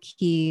has been the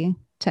key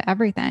to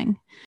everything.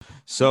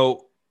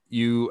 So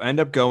you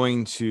end up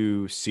going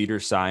to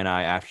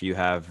Cedars-Sinai after you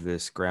have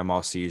this grand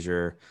mal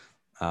seizure,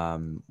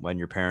 when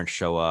your parents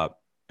show up.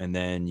 And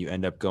then you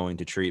end up going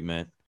to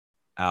treatment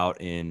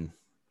out in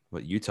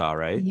Utah,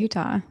 right?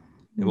 Utah.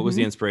 And what was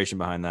the inspiration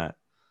behind that?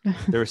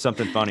 There was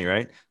something funny,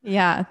 right?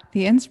 Yeah.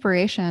 The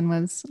inspiration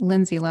was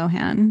Lindsay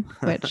Lohan,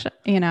 which,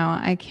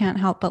 I can't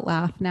help but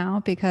laugh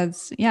now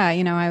because,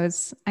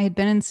 I had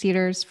been in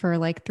Cedars for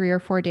like 3 or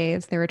 4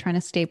 days. They were trying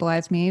to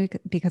stabilize me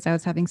because I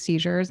was having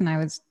seizures and I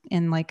was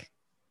in like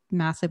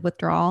massive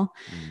withdrawal.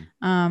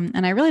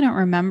 And I really don't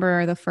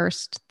remember the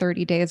first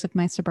 30 days of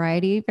my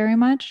sobriety very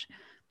much.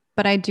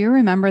 But I do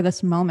remember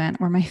this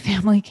moment where my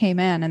family came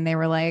in and they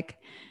were like,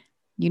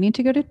 you need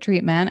to go to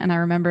treatment. And I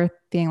remember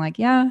being like,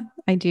 yeah,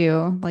 I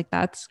do. Like,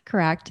 that's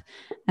correct.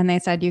 And they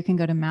said, you can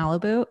go to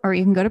Malibu or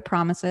you can go to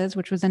Promises,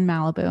 which was in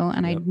Malibu.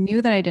 And I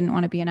knew that I didn't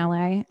want to be in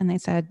LA. And they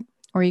said,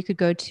 or you could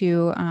go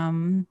to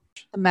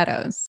the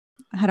Meadows.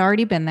 I had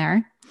already been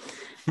there.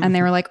 And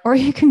they were like, or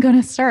you can go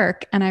to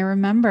Cirque. And I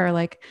remember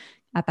like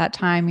at that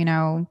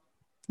time,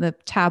 the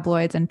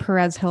tabloids and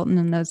Perez Hilton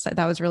and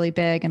that was really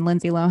big. And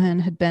Lindsay Lohan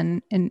had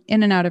been in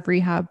and out of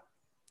rehab.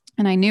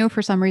 And I knew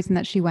for some reason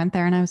that she went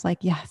there. And I was like,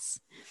 yes,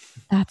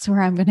 that's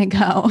where I'm going to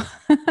go.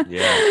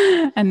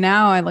 Yeah. And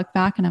now I look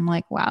back and I'm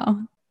like, wow,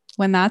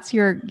 when that's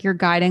your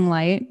guiding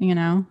light,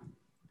 then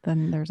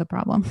there's a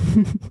problem.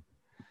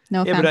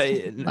 No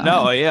offense.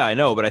 I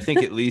know. But I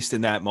think at least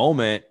in that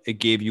moment, it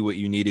gave you what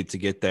you needed to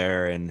get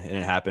there, and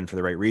it happened for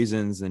the right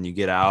reasons. Then you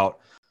get out,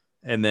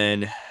 and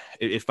then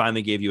it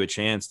finally gave you a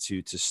chance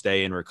to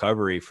stay in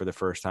recovery for the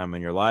first time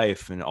in your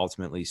life, and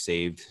ultimately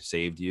saved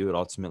you. It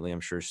ultimately, I'm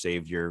sure,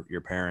 saved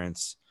your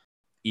parents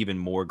even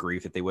more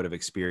grief that they would have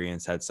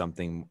experienced had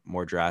something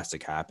more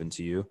drastic happen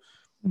to you.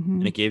 Mm-hmm.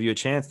 And it gave you a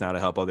chance now to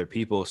help other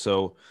people.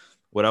 So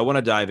what I want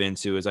to dive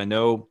into is, I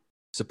know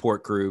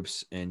support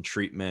groups and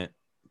treatment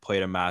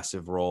played a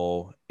massive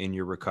role in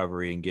your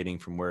recovery and getting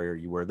from where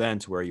you were then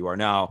to where you are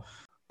now.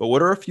 But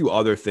what are a few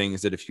other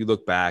things that if you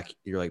look back,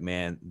 you're like,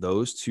 man,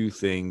 those two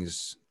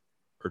things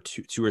or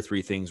two or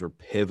three things were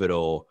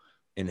pivotal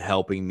in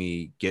helping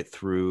me get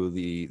through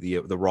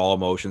the raw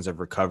emotions of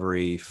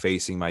recovery,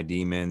 facing my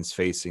demons,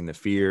 facing the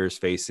fears,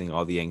 facing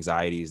all the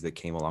anxieties that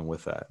came along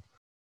with that?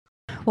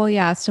 Well,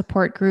 yeah,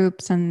 support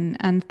groups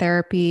and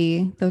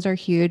therapy, those are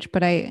huge.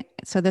 But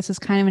so this is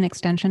kind of an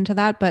extension to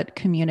that, but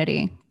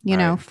community,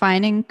 Right.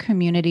 finding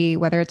community,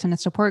 whether it's in a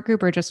support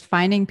group or just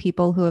finding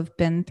people who have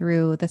been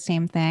through the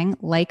same thing,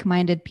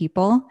 like-minded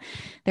people.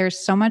 There's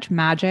so much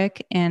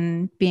magic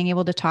in being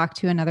able to talk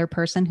to another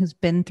person who's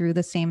been through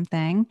the same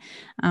thing.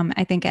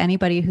 I think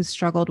anybody who's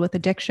struggled with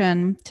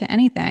addiction to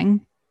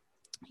anything,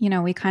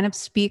 we kind of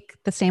speak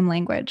the same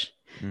language.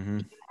 Mm-hmm.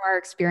 Our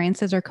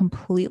experiences are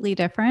completely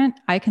different.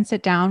 I can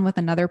sit down with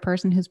another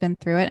person who's been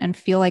through it and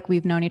feel like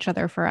we've known each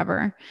other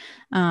forever.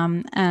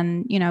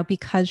 And,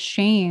 because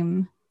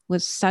shame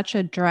was such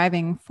a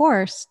driving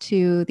force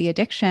to the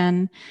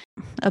addiction,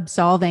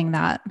 absolving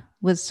that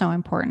was so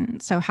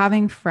important. So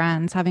having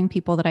friends, having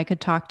people that I could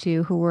talk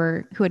to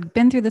who had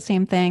been through the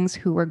same things,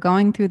 who were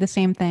going through the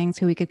same things,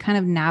 who we could kind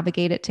of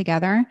navigate it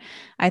together.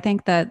 I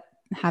think that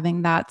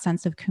having that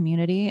sense of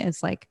community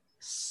is like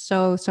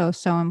so, so,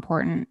 so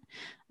important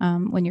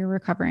when you're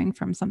recovering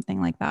from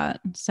something like that.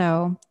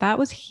 So that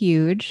was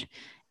huge.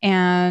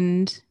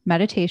 And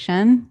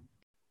meditation.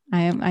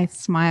 I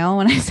smile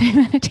when I say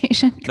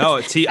meditation. No,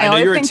 I I know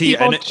always you're a think T.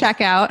 people check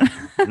out.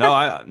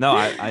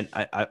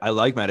 I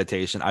like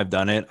meditation. I've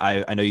done it.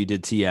 I know you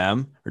did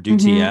TM or do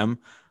Mm-hmm. TM.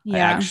 I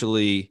Yeah.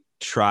 actually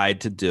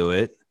tried to do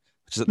it.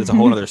 It's a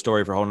whole other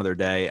story for a whole other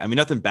day. I mean,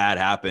 nothing bad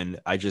happened.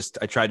 I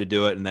tried to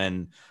do it and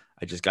then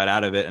I just got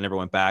out of it and never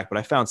went back. But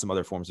I found some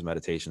other forms of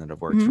meditation that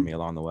have worked for me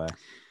along the way.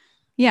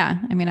 Yeah.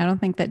 I mean, I don't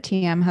think that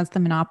TM has the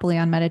monopoly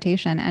on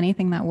meditation,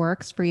 anything that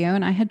works for you.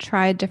 And I had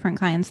tried different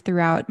kinds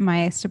throughout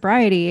my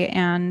sobriety.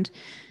 And,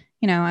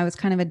 I was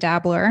kind of a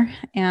dabbler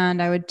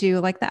and I would do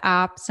like the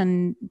apps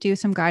and do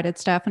some guided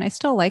stuff. And I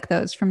still like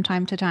those from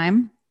time to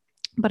time.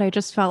 But I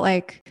just felt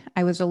like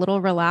I was a little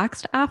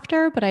relaxed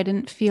after, but I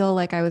didn't feel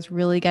like I was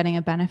really getting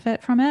a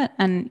benefit from it.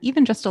 And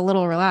even just a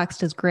little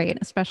relaxed is great,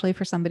 especially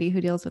for somebody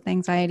who deals with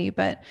anxiety.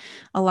 But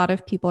a lot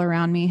of people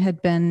around me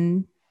had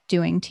been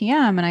doing TM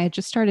and I had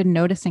just started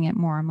noticing it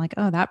more. I'm like,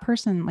 oh, that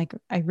person, like,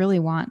 I really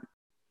want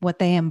what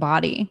they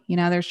embody.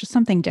 There's just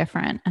something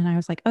different. And I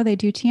was like, oh, they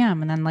do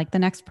TM. And then like the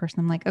next person,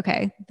 I'm like,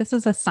 okay, this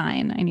is a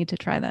sign. I need to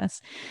try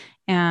this.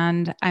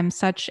 And I'm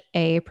such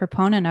a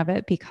proponent of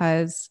it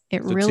because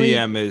it So really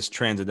TM is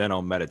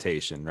transcendental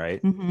meditation,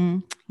 right? Mm-hmm.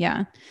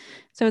 Yeah.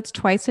 So it's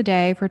twice a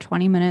day for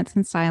 20 minutes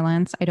in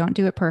silence. I don't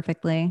do it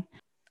perfectly.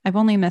 I've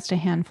only missed a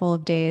handful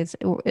of days,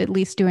 or at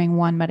least doing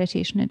one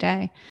meditation a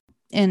day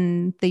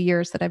in the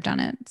years that I've done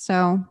it.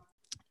 So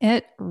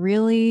it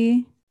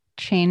really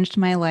changed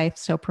my life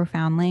so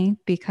profoundly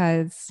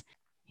because,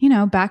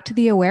 back to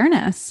the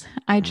awareness.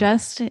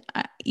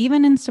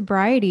 Even in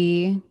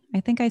sobriety, I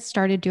think I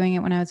started doing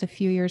it when I was a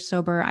few years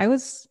sober. I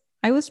was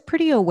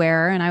pretty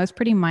aware and I was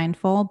pretty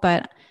mindful,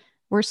 but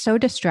we're so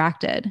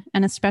distracted.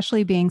 And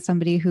especially being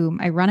somebody who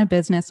I run a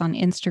business on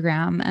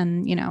Instagram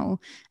and,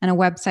 and a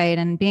website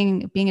and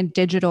being a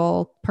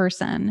digital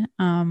person.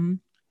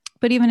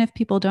 But even if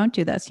people don't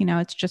do this,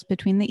 it's just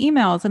between the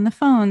emails and the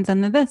phones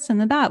and the this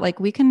and the that, like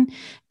we can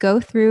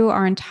go through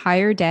our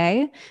entire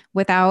day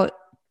without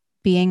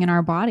being in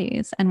our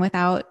bodies and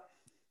without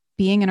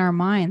being in our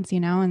minds,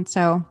 and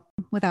so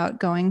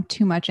without going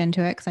too much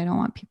into it, because I don't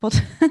want people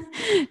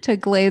to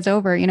glaze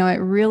over, it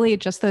really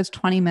just those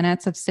 20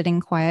 minutes of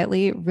sitting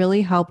quietly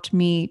really helped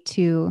me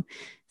to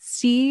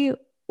see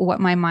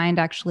what my mind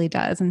actually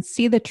does and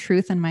see the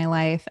truth in my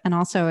life. And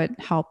also it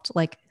helped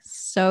like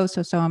so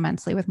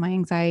immensely with my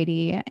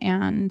anxiety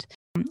and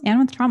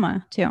with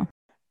trauma too.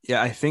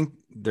 Yeah, I think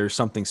there's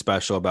something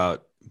special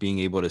about being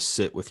able to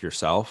sit with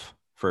yourself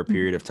for a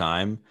period of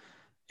time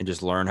and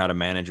just learn how to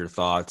manage your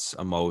thoughts,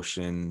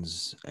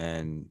 emotions,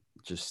 and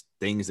just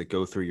things that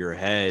go through your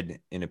head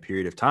in a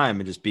period of time,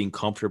 and just being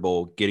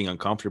comfortable, getting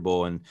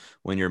uncomfortable. And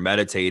when you're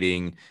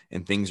meditating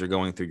and things are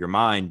going through your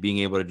mind, being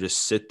able to just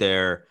sit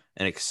there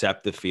and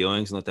accept the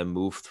feelings and let them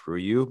move through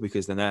you,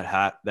 because then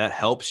that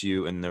helps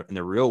you in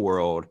the real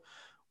world.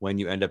 When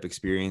you end up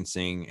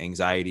experiencing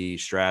anxiety,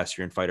 stress,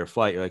 you're in fight or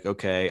flight, you're like,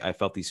 okay, I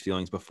felt these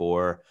feelings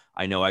before.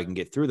 I know I can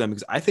get through them.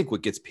 Because I think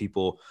what gets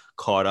people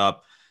caught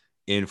up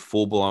in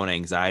full-blown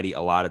anxiety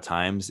a lot of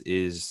times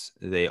is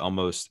they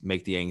almost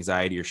make the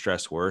anxiety or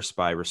stress worse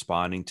by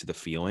responding to the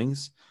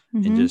feelings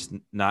and just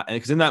not,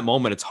 because in that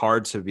moment it's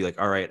hard to be like,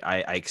 all right,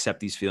 I accept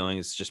these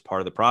feelings, it's just part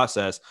of the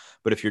process.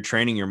 But if you're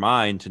training your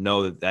mind to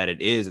know that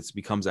it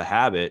becomes a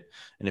habit,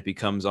 and it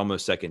becomes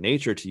almost second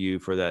nature to you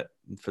for that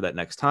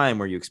next time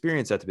where you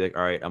experience that, to be like,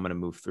 all right, I'm going to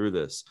move through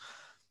this.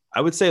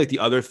 I would say like the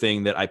other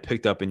thing that I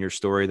picked up in your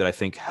story that I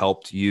think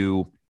helped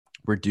you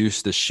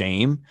reduce the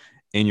shame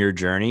in your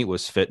journey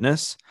was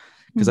fitness.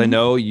 Because I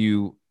know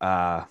you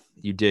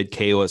did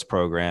Kayla's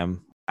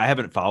program. I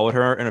haven't followed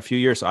her in a few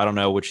years, so I don't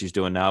know what she's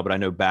doing now, but I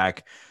know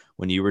back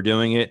when you were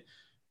doing it.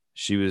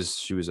 She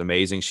was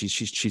amazing.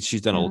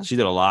 She's done Yeah. she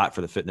did a lot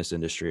for the fitness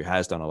industry,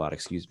 has done a lot,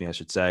 excuse me, I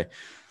should say.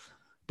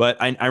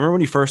 But I remember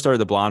when you first started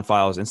the Blonde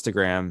Files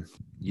Instagram,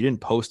 you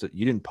didn't post it.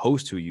 You didn't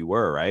post who you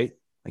were, right?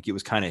 Like it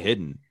was kind of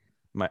hidden.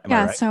 Am I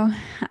Yeah, right? so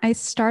I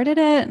started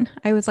it.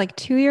 I was like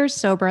 2 years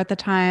sober at the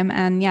time.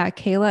 And yeah,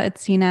 Kayla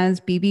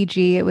Etsinas,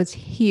 BBG, it was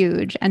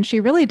huge. And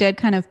she really did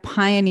kind of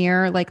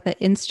pioneer like the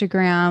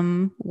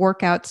Instagram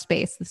workout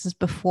space. This is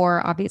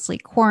before obviously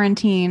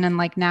quarantine. And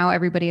like now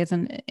everybody is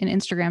an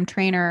Instagram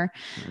trainer.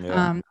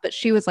 Yeah. But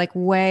she was like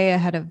way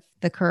ahead of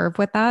the curve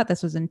with that.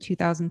 This was in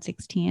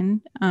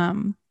 2016.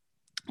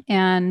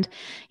 And,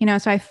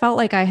 so I felt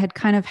like I had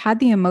kind of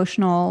had the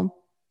emotional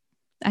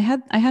I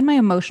had my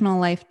emotional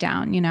life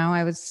down.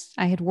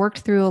 I had worked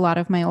through a lot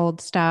of my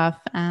old stuff,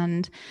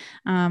 and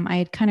I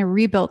had kind of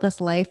rebuilt this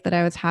life that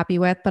I was happy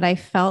with, but I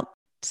felt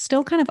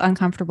still kind of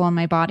uncomfortable in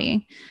my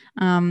body.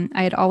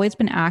 I had always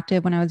been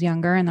active when I was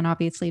younger, and then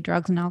obviously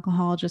drugs and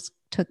alcohol just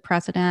took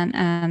precedent.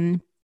 And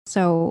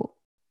so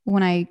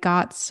when I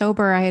got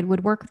sober,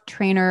 would work with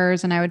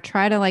trainers, and I would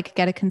try to like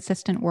get a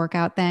consistent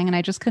workout thing, and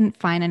I just couldn't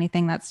find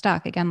anything that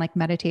stuck. Again, like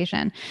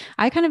meditation.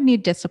 I kind of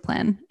need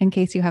discipline, in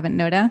case you haven't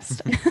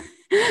noticed.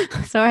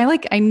 So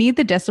I need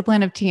the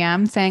discipline of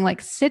TM saying like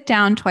sit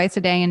down twice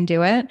a day and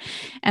do it.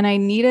 And I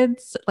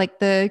needed like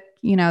the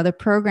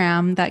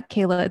program that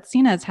Kayla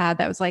Etsinas had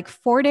that was like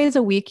 4 days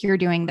a week you're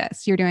doing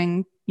this. You're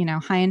doing,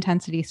 high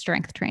intensity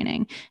strength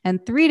training,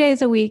 and 3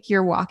 days a week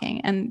you're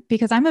walking. And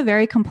because I'm a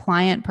very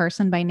compliant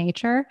person by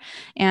nature,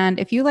 and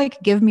if you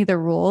like give me the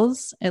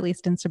rules, at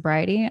least in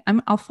sobriety,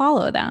 I'll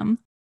follow them.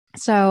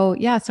 So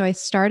yeah, so I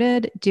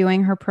started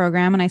doing her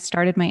program, and I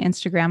started my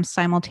Instagram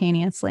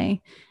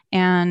simultaneously.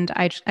 And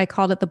I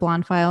called it the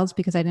Blonde Files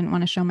because I didn't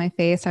want to show my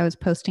face. I was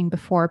posting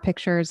before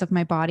pictures of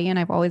my body, and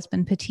I've always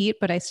been petite,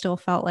 but I still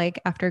felt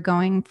like after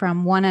going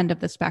from one end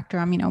of the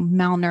spectrum,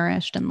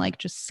 malnourished and like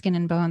just skin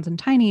and bones and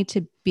tiny,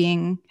 to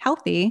being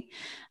healthy,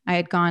 I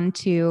had gone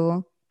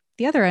to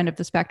the other end of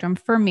the spectrum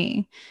for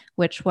me,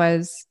 which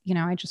was,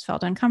 I just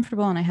felt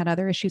uncomfortable, and I had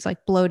other issues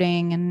like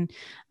bloating,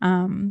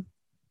 and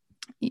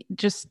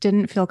just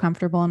didn't feel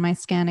comfortable in my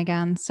skin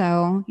again.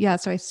 So yeah,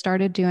 so I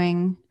started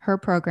doing her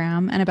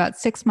program, and about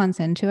 6 months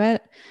into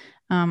it,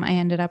 I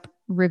ended up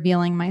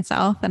revealing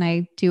myself, and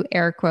I do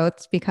air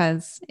quotes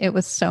because it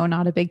was so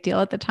not a big deal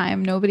at the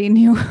time. Nobody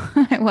knew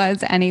who I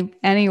was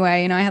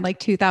anyway. I had like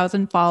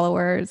 2,000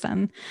 followers,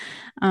 and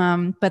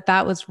but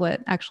that was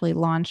what actually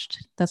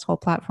launched this whole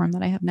platform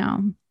that I have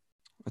now.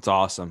 That's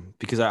awesome,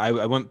 because I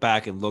went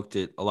back and looked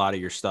at a lot of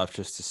your stuff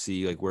just to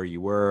see like where you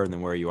were and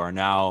then where you are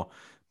now.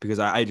 Because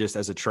I just,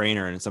 as a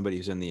trainer and somebody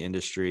who's in the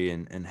industry,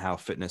 and how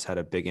fitness had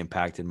a big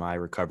impact in my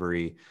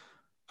recovery,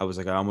 I was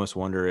like, I almost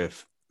wonder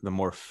if the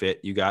more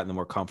fit you got and the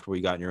more comfortable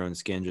you got in your own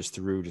skin just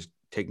through just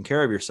taking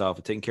care of yourself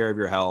and taking care of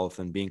your health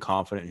and being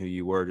confident in who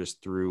you were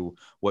just through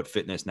what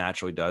fitness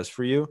naturally does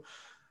for you,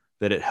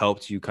 that it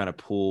helped you kind of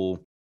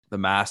pull the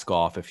mask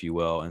off, if you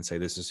will, and say,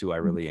 this is who I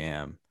really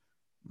am.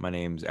 My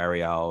name's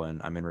Arielle,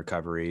 and I'm in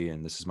recovery,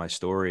 and this is my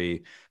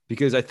story.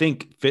 Because I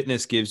think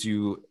fitness gives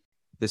you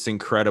this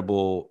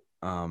incredible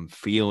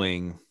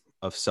feeling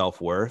of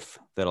self-worth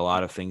that a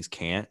lot of things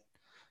can't,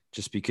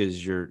 just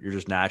because you're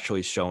just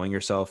naturally showing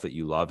yourself that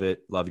you love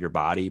your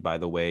body by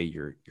the way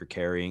you're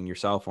carrying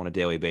yourself on a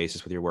daily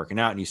basis with your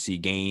working out, and you see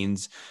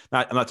gains.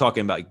 I'm not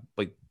talking about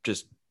like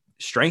just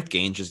strength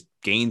gains, just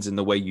gains in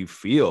the way you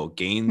feel,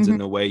 gains in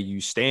the way you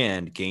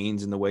stand,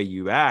 gains in the way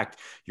you act.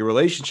 Your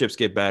relationships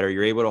get better.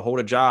 You're able to hold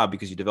a job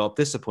because you develop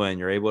discipline.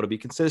 You're able to be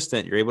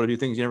consistent. You're able to do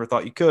things you never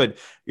thought you could.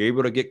 You're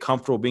able to get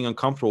comfortable being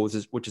uncomfortable,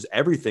 which is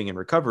everything in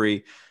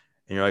recovery.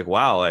 And you're like,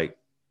 wow, like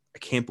I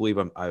can't believe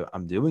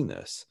I'm doing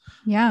this.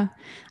 Yeah.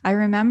 I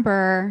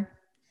remember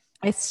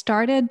I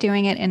started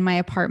doing it in my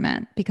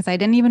apartment because I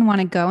didn't even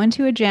want to go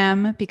into a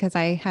gym because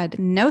I had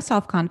no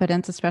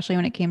self-confidence, especially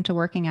when it came to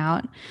working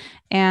out.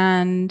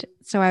 And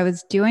so I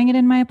was doing it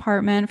in my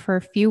apartment for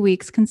a few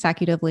weeks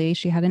consecutively.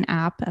 She had an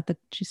app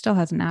she still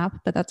has an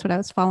app, but that's what I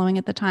was following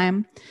at the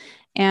time.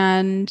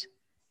 And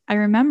I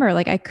remember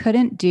like I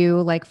couldn't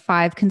do like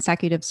 5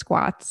 consecutive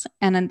squats.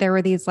 And then there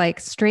were these like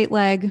straight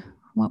leg,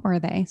 what were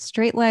they?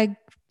 Straight leg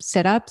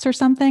sit-ups or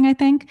something, I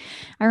think.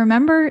 I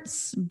remember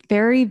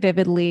very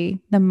vividly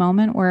the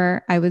moment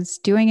where I was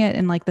doing it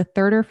in like the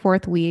 3rd or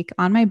 4th week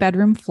on my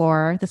bedroom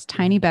floor, this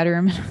tiny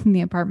bedroom in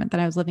the apartment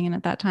that I was living in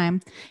at that time.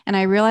 And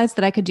I realized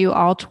that I could do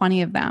all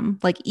 20 of them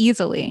like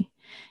easily.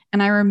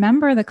 And I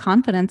remember the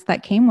confidence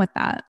that came with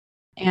that.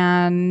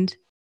 And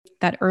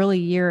that early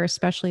year,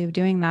 especially of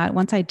doing that,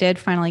 once I did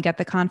finally get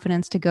the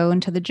confidence to go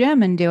into the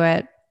gym and do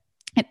it,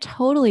 it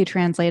totally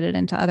translated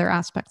into other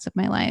aspects of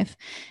my life.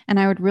 And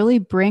I would really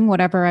bring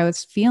whatever I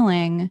was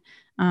feeling,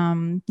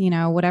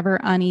 whatever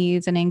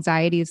unease and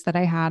anxieties that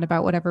I had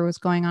about whatever was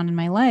going on in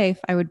my life,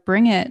 I would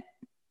bring it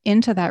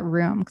into that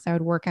room because I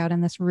would work out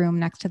in this room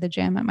next to the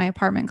gym at my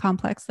apartment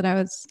complex that I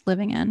was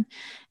living in.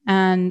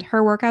 And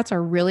her workouts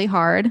are really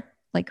hard,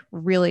 like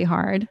really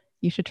hard.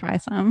 You should try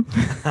some.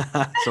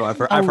 So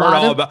I've A heard lot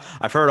all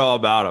of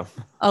about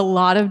them. a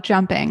lot of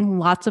jumping,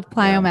 lots of Yeah.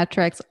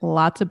 plyometrics,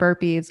 lots of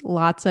burpees,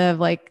 lots of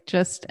like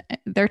just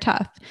they're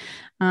tough.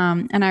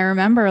 And I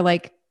remember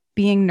like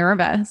being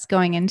nervous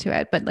going into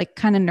it, but like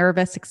kind of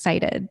nervous,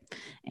 excited,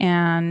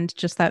 and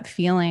just that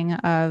feeling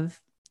of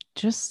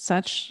just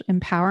such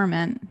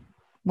empowerment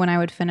when I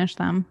would finish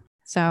them.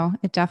 So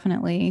it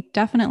definitely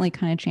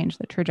kind of changed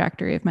the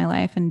trajectory of my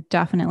life and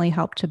definitely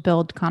helped to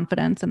build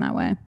confidence in that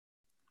way.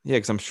 Yeah,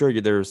 because I'm sure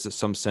there's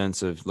some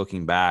sense of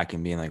looking back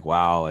and being like,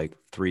 wow, like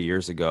 3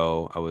 years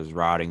ago, I was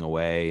rotting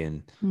away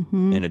and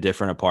Mm-hmm. in a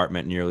different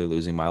apartment, nearly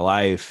losing my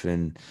life,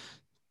 and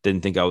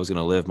didn't think I was going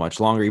to live much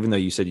longer, even though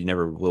you said you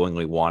never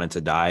willingly wanted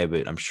to die.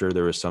 But I'm sure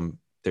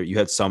you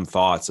had some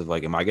thoughts of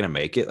like, am I going to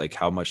make it? Like,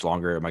 how much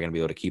longer am I going to be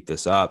able to keep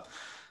this up?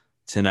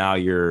 To now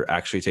you're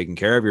actually taking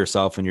care of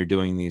yourself and you're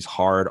doing these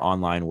hard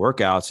online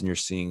workouts and you're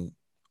seeing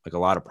like a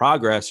lot of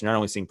progress. You're not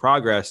only seeing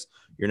progress,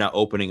 you're now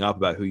opening up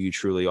about who you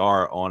truly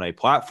are on a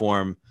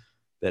platform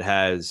that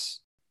has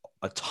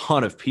a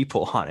ton of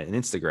people on it. And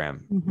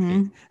Instagram,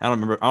 Mm-hmm. I don't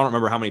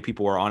remember how many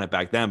people were on it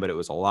back then, but it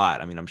was a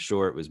lot. I mean, I'm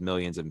sure it was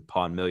millions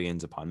upon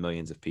millions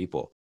of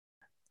people.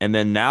 And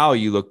then now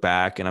you look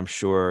back and I'm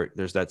sure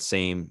there's that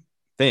same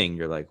thing.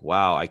 You're like,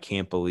 wow, I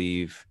can't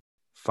believe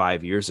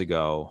 5 years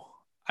ago,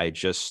 I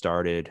just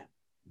started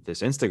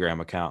this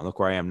Instagram account. Look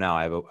where I am now.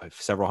 I have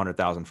several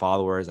 100,000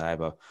 followers. I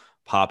have a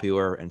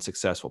popular and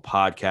successful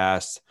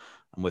podcast.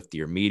 I'm with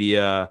Dear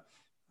Media.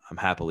 I'm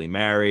happily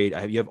married.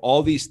 You have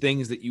all these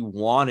things that you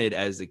wanted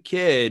as a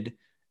kid,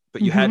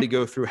 but you Mm-hmm. had to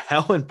go through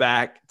hell and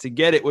back to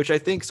get it, which I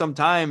think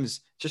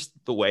sometimes just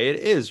the way it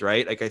is,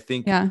 right? Like, I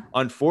think, Yeah.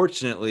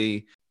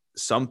 unfortunately,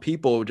 some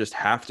people just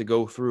have to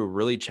go through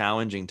really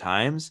challenging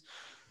times.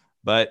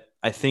 But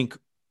I think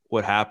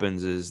what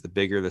happens is the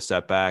bigger the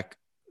setback,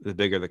 the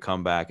bigger the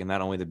comeback. And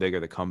not only the bigger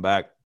the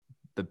comeback,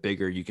 the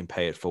bigger you can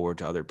pay it forward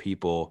to other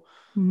people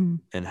Mm-hmm.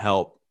 and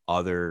help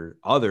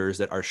others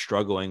that are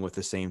struggling with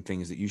the same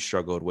things that you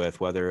struggled with,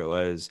 whether it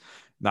was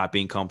not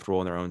being comfortable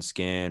in their own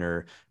skin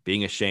or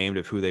being ashamed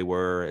of who they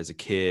were as a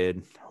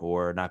kid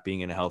or not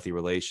being in a healthy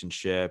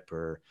relationship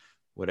or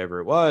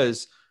whatever it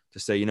was, to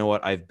say, you know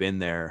what, I've been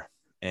there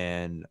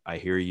and I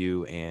hear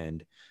you.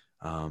 And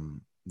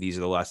these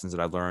are the lessons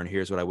that I've learned.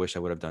 Here's what I wish I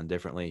would have done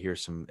differently.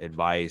 Here's some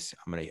advice.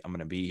 I'm going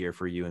to be here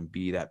for you and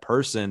be that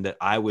person that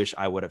I wish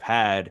I would have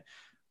had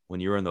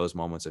when you were in those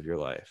moments of your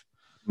life.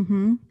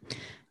 Mm-hmm.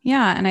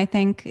 Yeah. And I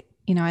think,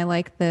 I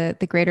like the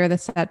greater the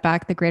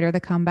setback, the greater the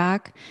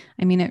comeback.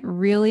 I mean,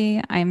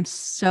 I'm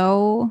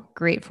so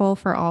grateful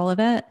for all of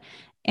it.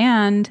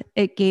 And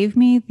it gave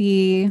me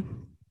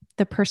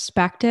the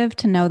perspective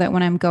to know that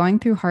when I'm going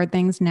through hard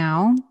things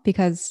now,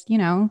 because,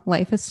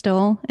 life is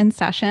still in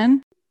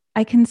session,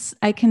 I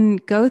can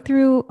go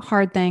through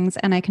hard things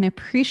and I can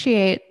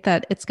appreciate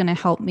that it's going to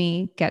help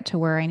me get to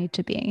where I need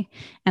to be.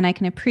 And I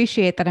can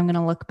appreciate that I'm going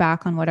to look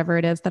back on whatever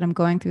it is that I'm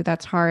going through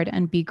that's hard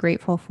and be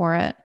grateful for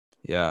it.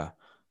 Yeah.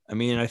 I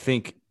mean, I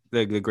think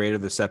the greater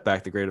the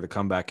setback, the greater the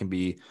comeback can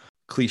be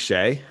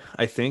cliche.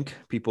 I think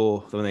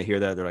people, when they hear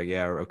that, they're like,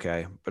 yeah,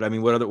 okay. But I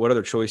mean, what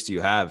other choice do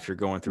you have if you're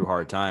going through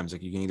hard times?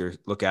 Like, you can either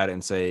look at it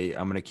and say,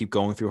 I'm going to keep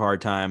going through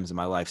hard times and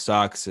my life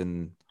sucks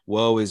and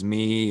woe is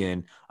me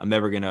and I'm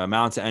never going to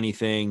amount to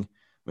anything.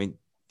 I mean,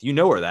 you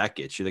know where that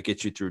gets you. That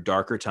gets you through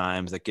darker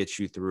times. That gets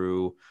you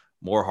through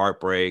more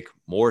heartbreak,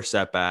 more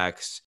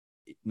setbacks,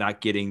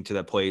 not getting to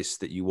that place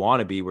that you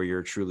want to be where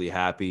you're truly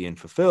happy and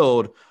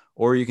fulfilled.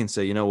 Or you can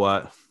say, you know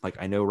what, like,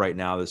 I know right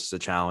now this is a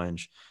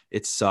challenge.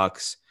 It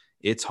sucks.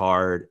 It's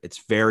hard.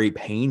 It's very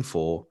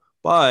painful,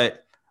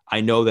 but I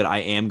know that I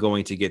am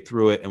going to get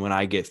through it. And when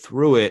I get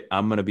through it,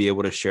 I'm going to be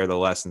able to share the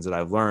lessons that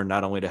I've learned,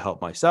 not only to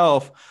help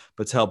myself,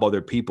 but to help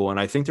other people. And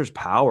I think there's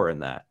power in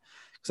that.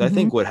 Because I Mm-hmm.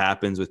 think what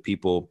happens with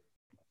people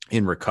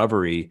in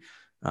recovery,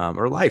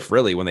 or life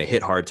really, when they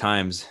hit hard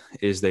times,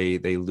 is they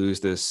lose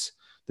this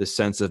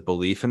sense of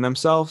belief in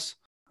themselves.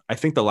 I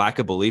think the lack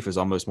of belief is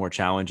almost more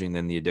challenging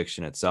than the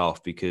addiction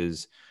itself,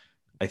 because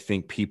I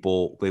think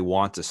people, they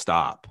want to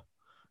stop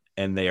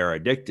and they are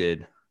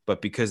addicted,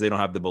 but because they don't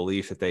have the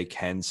belief that they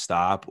can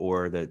stop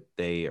or that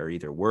they are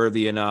either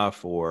worthy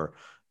enough or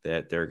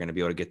that they're going to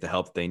be able to get the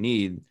help they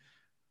need,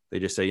 they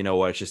just say, you know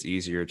what, it's just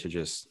easier to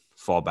just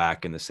fall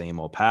back in the same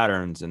old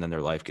patterns, and then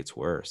their life gets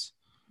worse.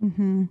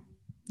 Mm-hmm.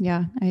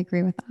 Yeah, I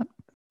agree with that.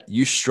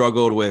 You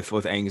struggled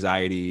with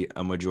anxiety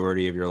a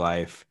majority of your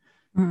life,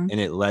 Mm-hmm.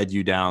 and it led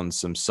you down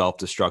some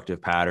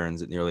self-destructive patterns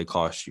that nearly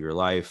cost you your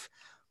life.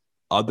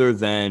 Other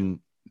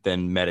than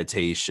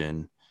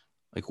meditation,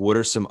 like, what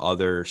are some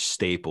other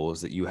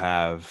staples that you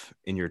have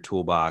in your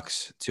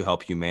toolbox to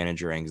help you manage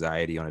your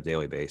anxiety on a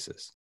daily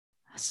basis?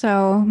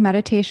 So,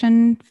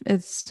 meditation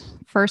is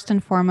first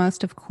and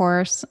foremost, of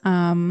course.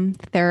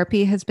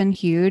 Therapy has been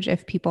huge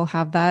if people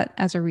have that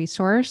as a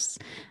resource.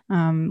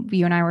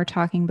 You and I were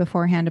talking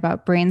beforehand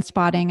about brain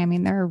spotting. I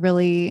mean, there are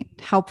really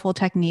helpful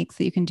techniques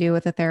that you can do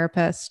with a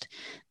therapist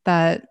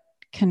that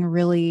can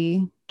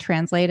really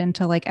translate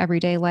into like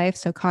everyday life.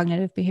 So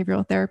cognitive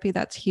behavioral therapy,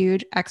 that's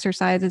huge.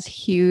 Exercise is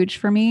huge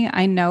for me.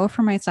 I know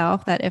for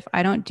myself that if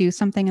I don't do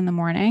something in the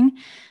morning,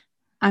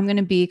 I'm going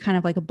to be kind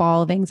of like a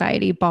ball of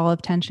anxiety, ball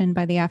of tension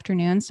by the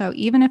afternoon. So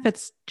even if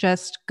it's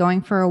just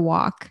going for a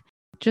walk,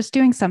 just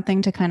doing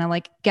something to kind of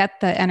like get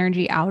the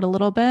energy out a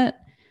little bit,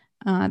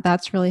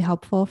 that's really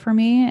helpful for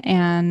me.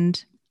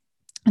 And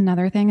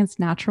another thing is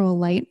natural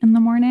light in the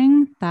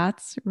morning.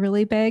 That's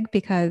really big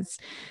because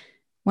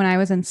when I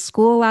was in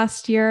school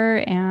last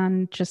year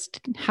and just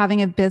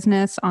having a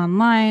business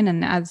online,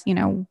 and as you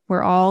know,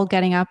 we're all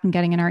getting up and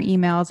getting in our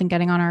emails and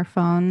getting on our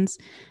phones.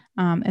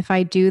 If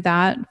I do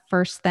that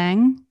first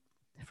thing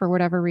for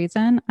whatever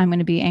reason, I'm going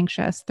to be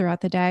anxious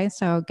throughout the day.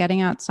 So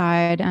getting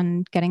outside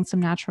and getting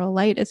some natural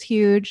light is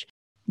huge.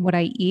 What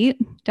I eat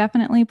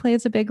definitely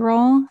plays a big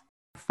role.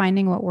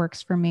 Finding what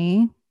works for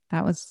me.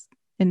 That was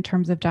in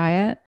terms of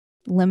diet.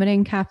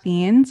 Limiting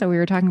caffeine. So we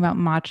were talking about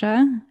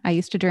matcha. I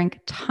used to drink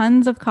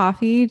tons of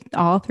coffee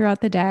all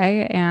throughout the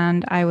day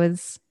and I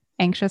was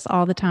anxious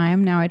all the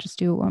time. Now I just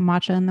do a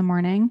matcha in the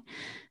morning.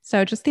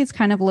 So just these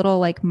kind of little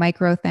like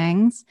micro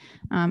things,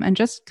 and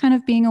just kind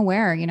of being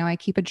aware. You know, I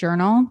keep a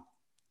journal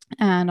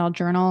and I'll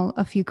journal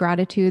a few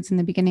gratitudes in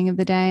the beginning of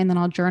the day and then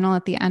I'll journal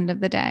at the end of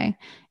the day,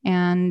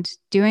 and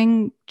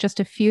doing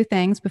just a few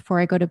things before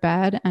I go to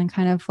bed and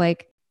kind of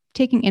like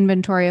taking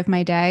inventory of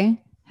my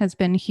day has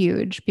been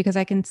huge because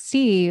I can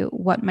see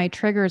what my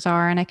triggers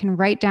are and I can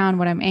write down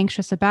what I'm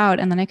anxious about.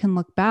 And then I can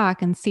look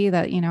back and see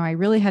that, you know, I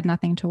really had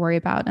nothing to worry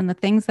about. And the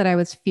things that I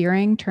was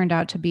fearing turned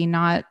out to be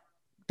not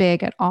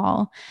big at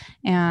all.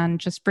 And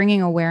just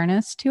bringing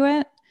awareness to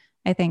it,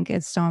 I think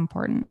is so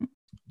important.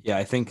 Yeah,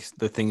 I think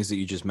the things that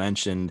you just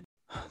mentioned,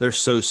 they're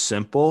so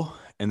simple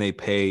and they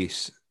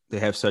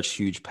have such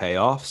huge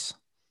payoffs.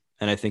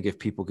 And I think if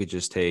people could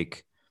just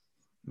take,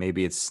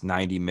 maybe it's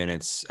 90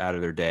 minutes out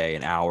of their day,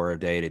 an hour a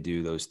day to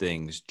do those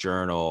things,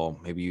 journal,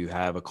 maybe you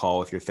have a call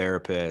with your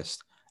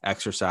therapist,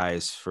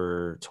 exercise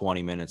for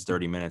 20 minutes,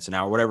 30 minutes, an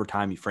hour, whatever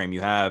time frame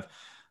you have,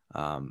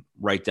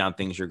 write down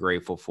things you're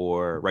grateful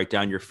for, write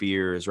down your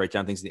fears, write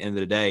down things at the end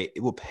of the day.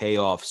 It will pay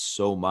off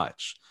so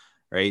much,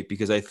 right?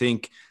 Because I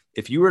think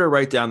if you were to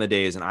write down the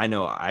days, and I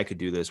know I could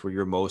do this, where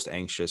you're most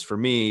anxious, for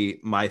me,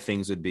 my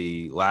things would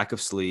be lack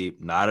of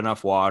sleep, not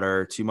enough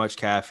water, too much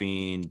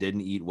caffeine,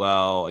 didn't eat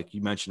well. Like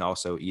you mentioned,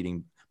 also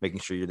eating,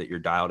 making sure that you're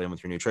dialed in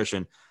with your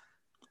nutrition.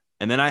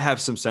 And then I have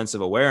some sense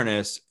of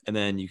awareness, and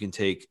then you can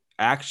take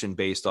action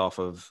based off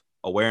of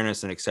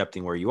awareness and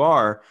accepting where you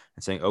are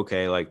and saying,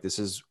 okay, like this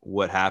is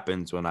what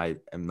happens when I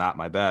am not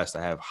my best.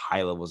 I have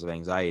high levels of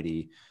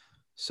anxiety.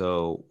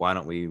 So why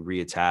don't we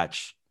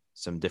reattach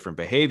some different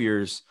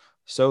behaviors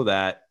so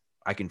that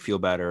I can feel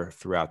better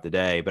throughout the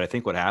day? But I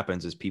think what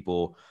happens is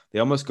people, they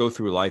almost go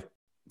through life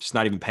just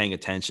not even paying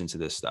attention to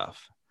this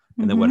stuff.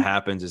 And then what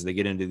happens is they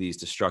get into these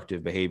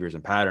destructive behaviors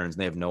and patterns,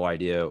 and they have no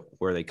idea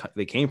where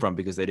they came from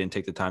because they didn't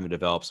take the time to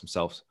develop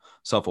some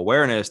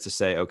self-awareness to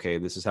say, okay,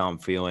 this is how I'm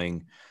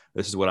feeling.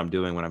 This is what I'm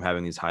doing when I'm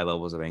having these high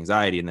levels of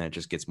anxiety. And then it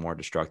just gets more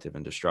destructive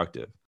and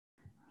destructive.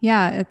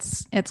 Yeah,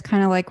 it's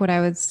kind of like what I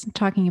was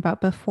talking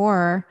about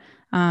before,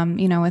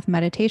 you know, with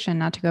meditation,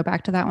 not to go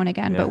back to that one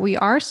again, but we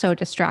are so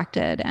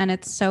distracted and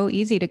it's so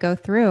easy to go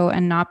through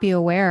and not be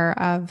aware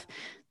of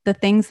the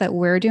things that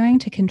we're doing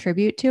to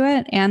contribute to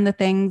it and the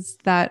things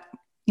that,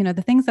 you know,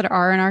 the things that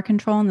are in our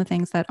control and the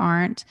things that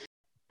aren't.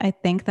 I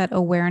think that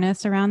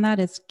awareness around that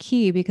is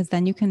key because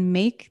then you can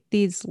make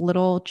these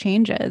little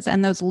changes,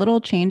 and those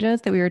little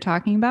changes that we were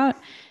talking about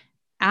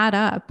add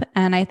up.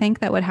 And I think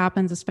that what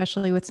happens,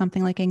 especially with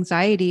something like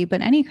anxiety,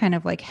 but any kind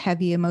of like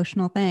heavy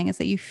emotional thing, is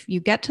that you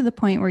get to the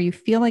point where you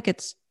feel like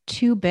it's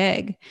too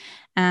big.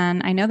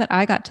 And I know that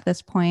I got to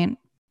this point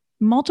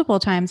multiple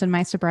times in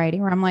my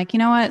sobriety where I'm like, you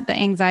know what, the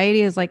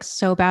anxiety is like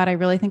so bad. I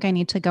really think I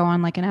need to go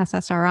on like an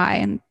SSRI.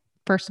 And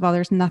first of all,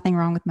 there's nothing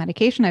wrong with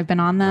medication. I've been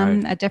on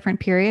them at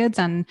different periods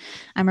and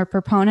I'm a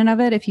proponent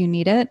of it if you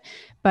need it.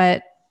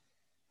 But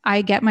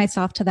I get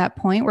myself to that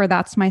point where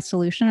that's my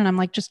solution. And I'm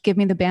like, just give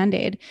me the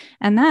Band-Aid.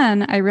 And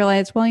then I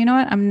realized, well, you know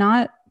what? I'm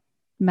not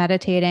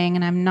meditating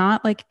and I'm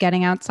not like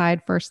getting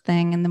outside first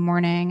thing in the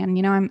morning. And,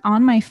 you know, I'm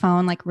on my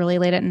phone like really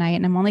late at night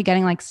and I'm only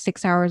getting like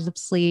 6 hours of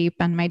sleep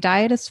and my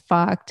diet is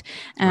fucked.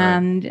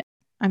 And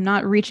I'm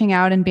not reaching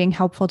out and being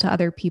helpful to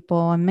other people.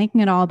 I'm making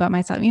it all about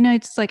myself. You know,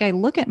 it's like I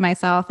look at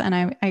myself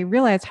and I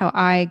realize how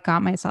I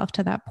got myself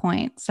to that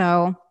point.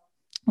 So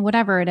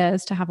whatever it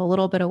is, to have a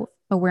little bit of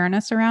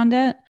awareness around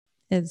it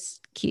is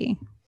key.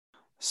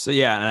 So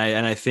yeah,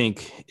 and I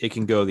think it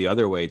can go the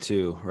other way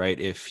too, right?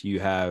 If you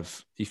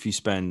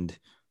spend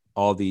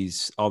all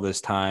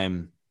this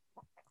time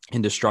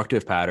in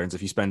destructive patterns,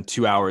 if you spend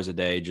 2 hours a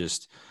day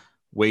just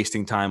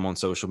wasting time on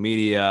social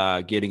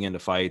media, getting into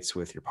fights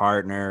with your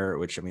partner,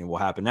 which I mean will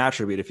happen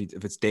naturally, but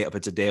if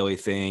it's a daily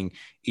thing,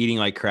 eating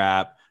like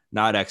crap,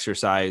 not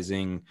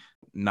exercising,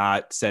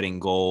 not setting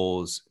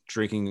goals,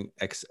 drinking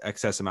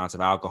excess amounts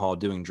of alcohol,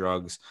 doing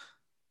drugs,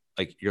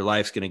 like your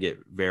life's going to get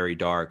very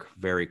dark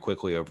very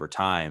quickly over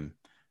time,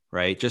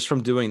 right? Just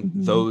from doing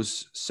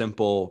those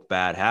simple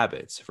bad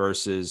habits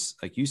versus,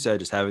 like you said,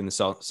 just having the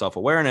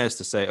self-awareness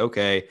to say,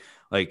 okay,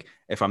 like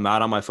if I'm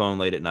not on my phone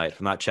late at night, if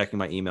I'm not checking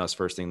my emails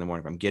first thing in the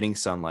morning, if I'm getting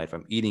sunlight, if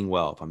I'm eating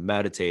well, if I'm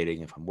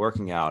meditating, if I'm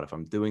working out, if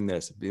I'm doing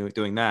this,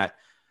 doing that,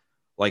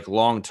 like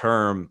long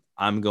term,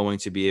 I'm going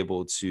to be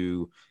able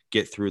to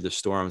get through the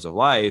storms of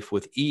life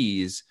with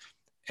ease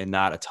and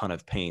not a ton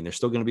of pain. There's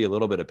still going to be a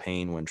little bit of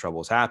pain when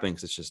trouble's happening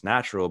because it's just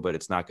natural, but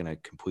it's not going to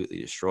completely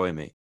destroy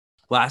me.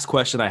 Last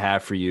question I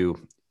have for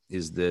you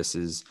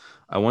is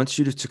I want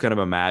you to kind of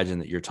imagine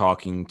that you're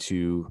talking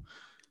to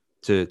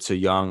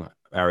young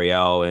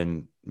Arielle,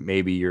 and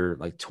maybe you're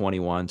like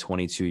 21,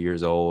 22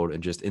 years old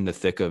and just in the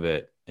thick of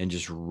it and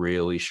just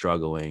really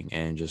struggling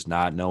and just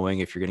not knowing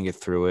if you're going to get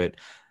through it.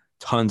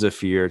 Tons of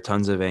fear,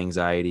 tons of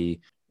anxiety.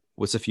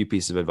 What's a few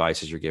pieces of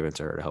advice you're giving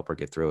to her to help her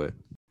get through it?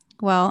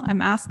 Well,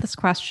 I'm asked this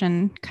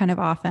question kind of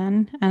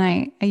often, and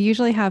I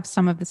usually have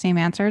some of the same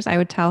answers. I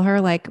would tell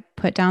her, like,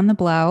 put down the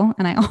blow.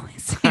 And I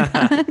always say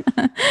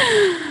that,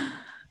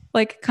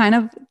 like, kind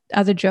of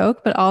as a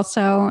joke, but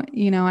also,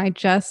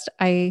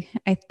 I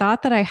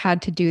thought that I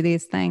had to do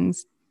these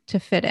things to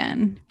fit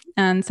in.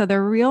 And so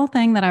the real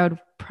thing that I would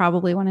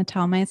probably want to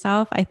tell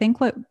myself, I think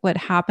what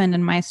happened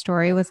in my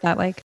story was that,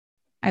 like,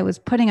 I was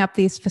putting up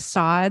these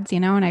facades,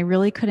 and I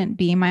really couldn't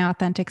be my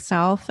authentic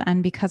self.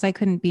 And because I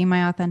couldn't be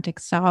my authentic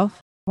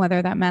self,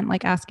 whether that meant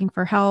like asking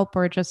for help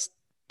or just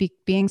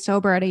being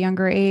sober at a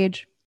younger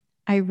age,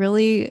 I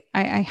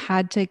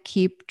had to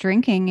keep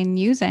drinking and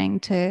using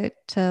to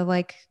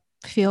like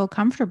feel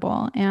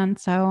comfortable. And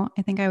so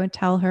I think I would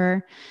tell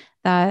her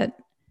that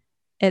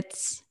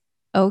it's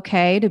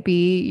okay to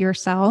be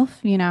yourself,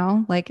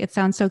 like it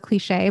sounds so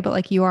cliche, but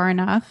like you are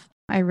enough.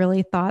 I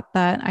really thought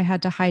that I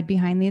had to hide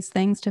behind these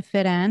things to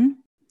fit in.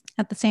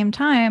 At the same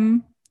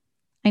time,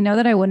 I know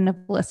that I wouldn't have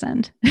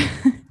listened.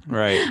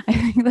 Right. I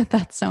think that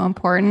that's so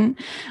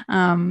important.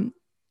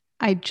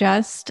 I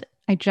just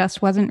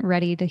wasn't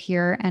ready to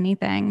hear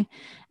anything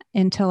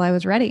until I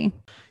was ready.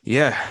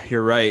 Yeah,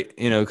 you're right.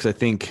 Because I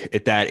think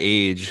at that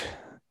age,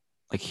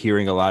 like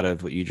hearing a lot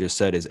of what you just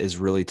said is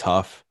really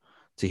tough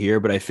to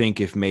hear. But I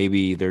think if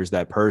maybe there's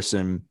that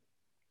person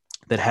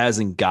that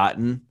hasn't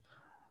gotten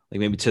like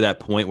maybe to that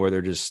point where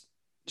they're just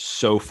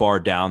so far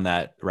down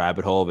that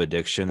rabbit hole of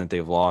addiction that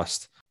they've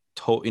lost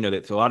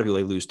that a lot of people,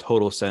 they lose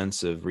total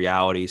sense of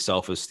reality,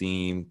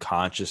 self-esteem,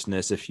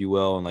 consciousness, if you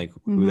will, and like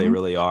who they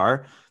really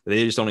are.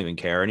 They just don't even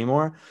care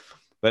anymore.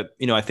 But,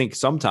 I think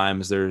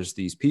sometimes there's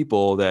these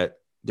people that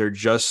they're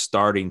just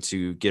starting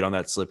to get on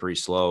that slippery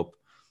slope.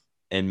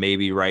 And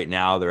maybe right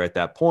now they're at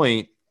that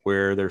point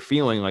where they're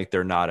feeling like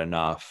they're not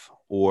enough,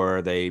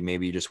 or they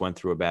maybe just went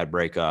through a bad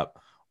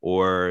breakup,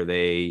 or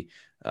they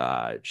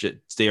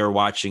are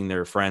watching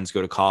their friends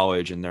go to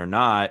college and they're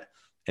not.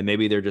 And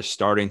maybe they're just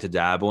starting to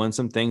dabble in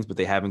some things, but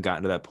they haven't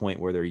gotten to that point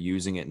where they're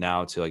using it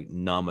now to like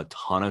numb a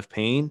ton of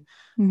pain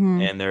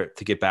and they're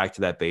to get back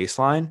to that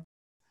baseline.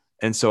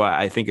 And so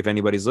I think if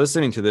anybody's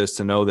listening to this,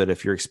 to know that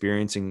if you're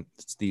experiencing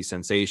these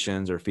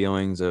sensations or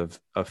feelings of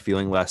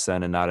feeling less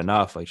than and not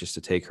enough, like just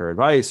to take her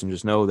advice and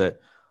just know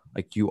that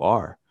like you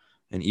are.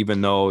 And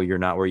even though you're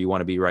not where you want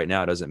to be right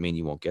now, it doesn't mean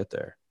you won't get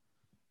there.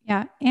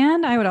 Yeah.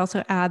 And I would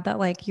also add that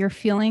like your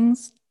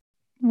feelings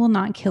will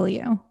not kill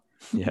you.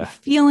 Yeah.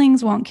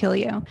 Feelings won't kill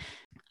you.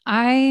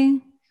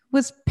 I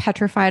was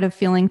petrified of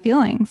feeling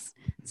feelings.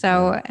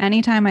 So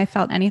anytime I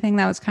felt anything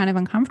that was kind of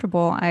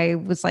uncomfortable, I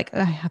was like,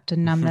 I have to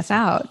numb this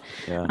out.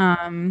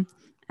 And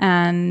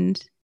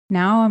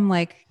now I'm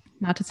like,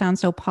 not to sound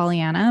so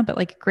Pollyanna, but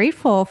like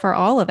grateful for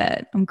all of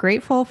it. I'm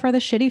grateful for the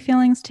shitty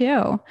feelings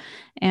too.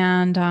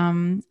 And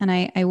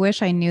I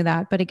wish I knew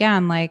that. But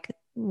again, like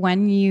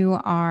when you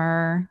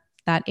are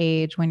that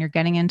age, when you're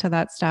getting into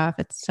that stuff,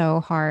 it's so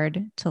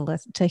hard to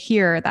listen, to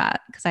hear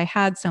that, because I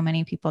had so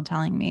many people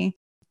telling me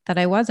that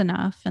I was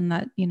enough and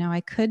that,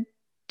 I could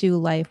do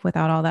life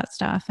without all that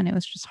stuff. And it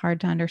was just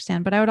hard to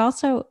understand. But I would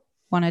also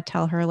want to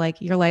tell her,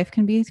 like, your life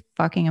can be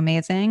fucking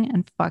amazing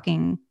and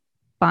fucking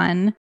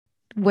fun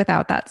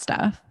without that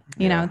stuff.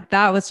 You know,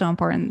 that was so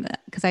important,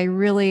 because I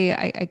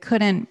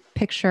couldn't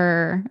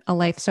picture a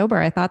life sober.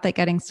 I thought that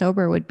getting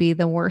sober would be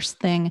the worst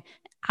thing,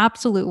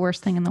 absolute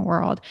worst thing in the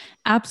world,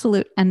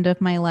 absolute end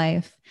of my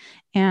life.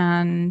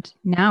 And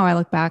now I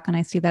look back and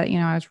I see that,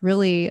 I was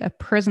really a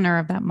prisoner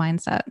of that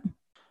mindset.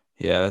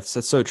 Yeah,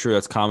 that's so true.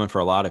 That's common for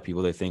a lot of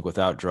people. They think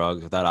without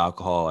drugs, without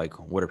alcohol, like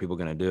what are people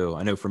going to do?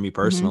 I know for me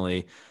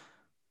personally,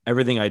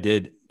 everything I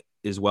did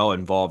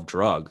involved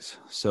drugs.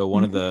 So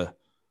one of the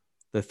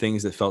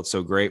things that felt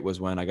so great was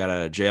when I got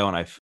out of jail and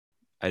I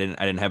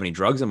didn't have any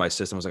drugs in my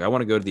system. I was like, I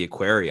want to go to the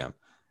aquarium.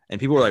 And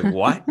people were like,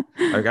 what?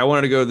 Like, I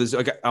wanted to go to the zoo.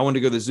 Like, I wanted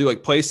to go to the zoo,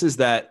 like places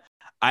that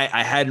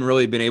I hadn't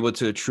really been able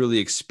to truly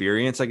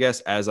experience, I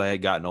guess, as I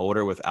had gotten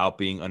older without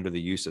being under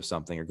the use of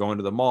something, or going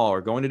to the mall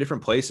or going to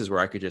different places where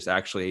I could just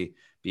actually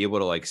be able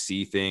to like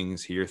see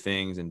things, hear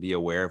things, and be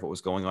aware of what was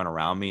going on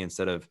around me,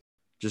 instead of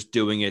just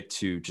doing it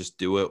to just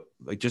do it,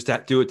 like just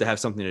to do it to have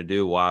something to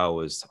do while I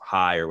was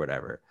high or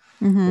whatever.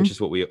 Mm-hmm. which is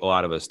what a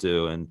lot of us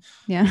do. And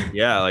Yeah.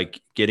 yeah, like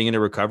getting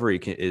into recovery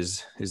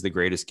is the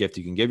greatest gift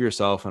you can give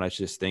yourself. And I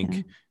just Yeah.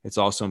 think it's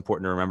also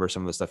important to remember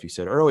some of the stuff you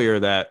said earlier,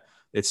 that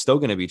it's still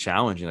going to be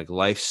challenging. Like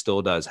life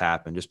still does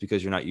happen. Just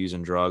because you're not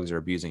using drugs or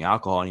abusing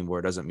alcohol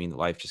anymore doesn't mean that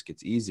life just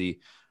gets easy.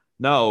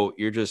 No,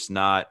 you're just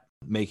not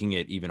making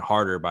it even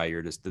harder by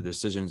the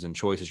decisions and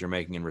choices you're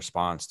making in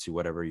response to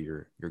whatever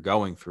you're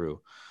going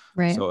through.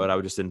 Right. So I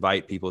would just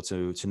invite people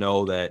to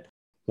know that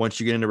once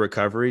you get into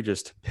recovery,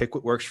 just pick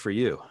what works for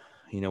you.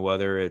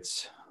 Whether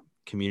it's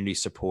community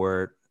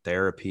support,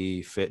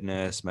 therapy,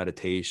 fitness,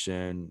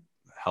 meditation,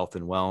 health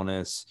and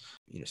wellness,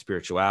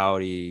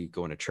 spirituality,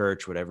 going to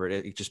church, whatever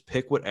it is, just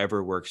pick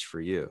whatever works for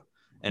you.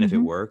 And if it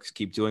Mm-hmm. works,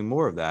 keep doing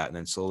more of that, and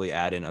then slowly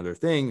add in other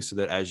things so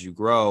that as you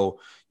grow,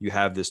 you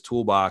have this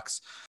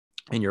toolbox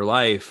in your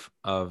life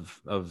of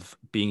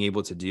being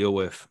able to deal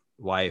with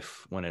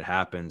life when it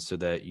happens, so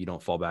that you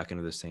don't fall back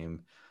into the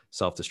same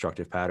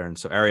self-destructive pattern.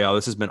 So Arielle,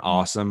 this has been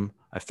awesome.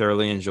 I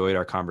thoroughly enjoyed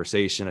our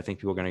conversation. I think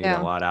people are going to get a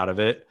Yeah. lot out of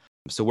it.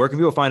 So where can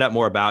people find out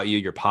more about you,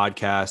 your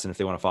podcast, and if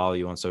they want to follow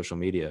you on social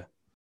media?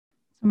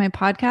 My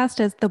podcast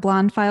is the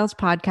Blonde Files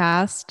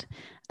Podcast.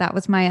 That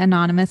was my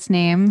anonymous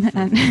name,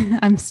 and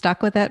I'm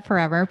stuck with it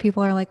forever.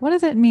 People are like, "What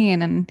does it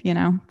mean?" And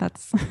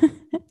that's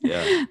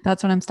Yeah.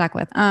 that's what I'm stuck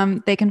with.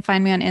 They can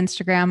find me on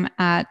Instagram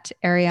at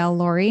Arielle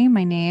Lorre,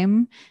 my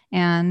name,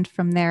 and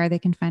from there they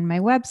can find my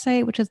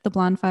website, which is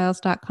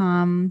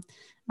theblondefiles.com.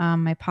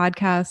 My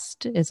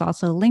podcast is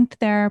also linked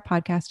there.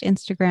 Podcast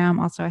Instagram.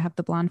 Also, I have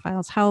the Blonde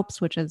Files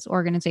Helps, which is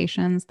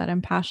organizations that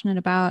I'm passionate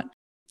about.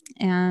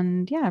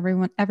 And yeah,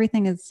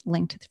 everything is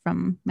linked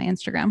from my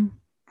Instagram.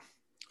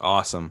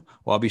 Awesome.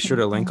 Well, I'll be sure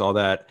Thank to link you. all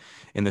that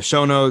in the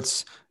show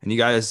notes. And you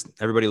guys,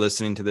 everybody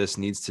listening to this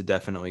needs to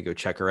definitely go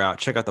check her out.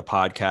 Check out the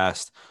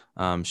podcast.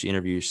 She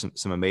interviews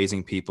some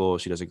amazing people.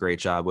 She does a great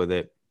job with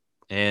it.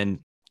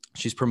 And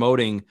she's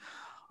promoting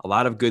a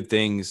lot of good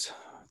things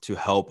to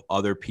help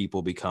other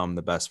people become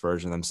the best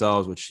version of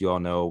themselves, which you all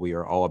know we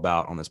are all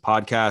about on this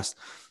podcast.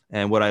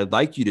 And what I'd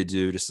like you to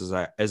do, just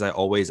as I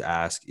always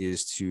ask,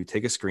 is to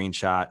take a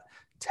screenshot,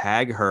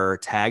 tag her,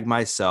 tag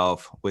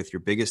myself with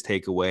your biggest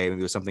takeaway. Maybe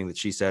it was something that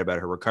she said about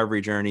her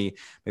recovery journey.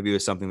 Maybe it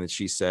was something that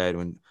she said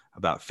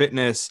about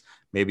fitness.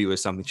 Maybe it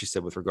was something she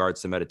said with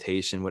regards to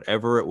meditation.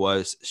 Whatever it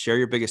was, share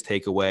your biggest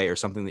takeaway or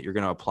something that you're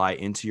going to apply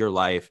into your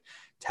life.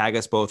 Tag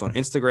us both on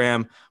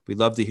Instagram. We'd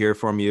love to hear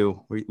from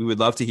you. We would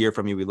love to hear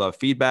from you. We love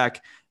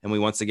feedback. And we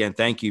once again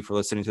thank you for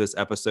listening to this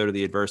episode of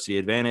The Adversity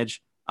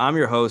Advantage. I'm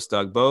your host,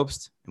 Doug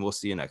Bobst, and we'll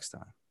see you next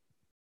time.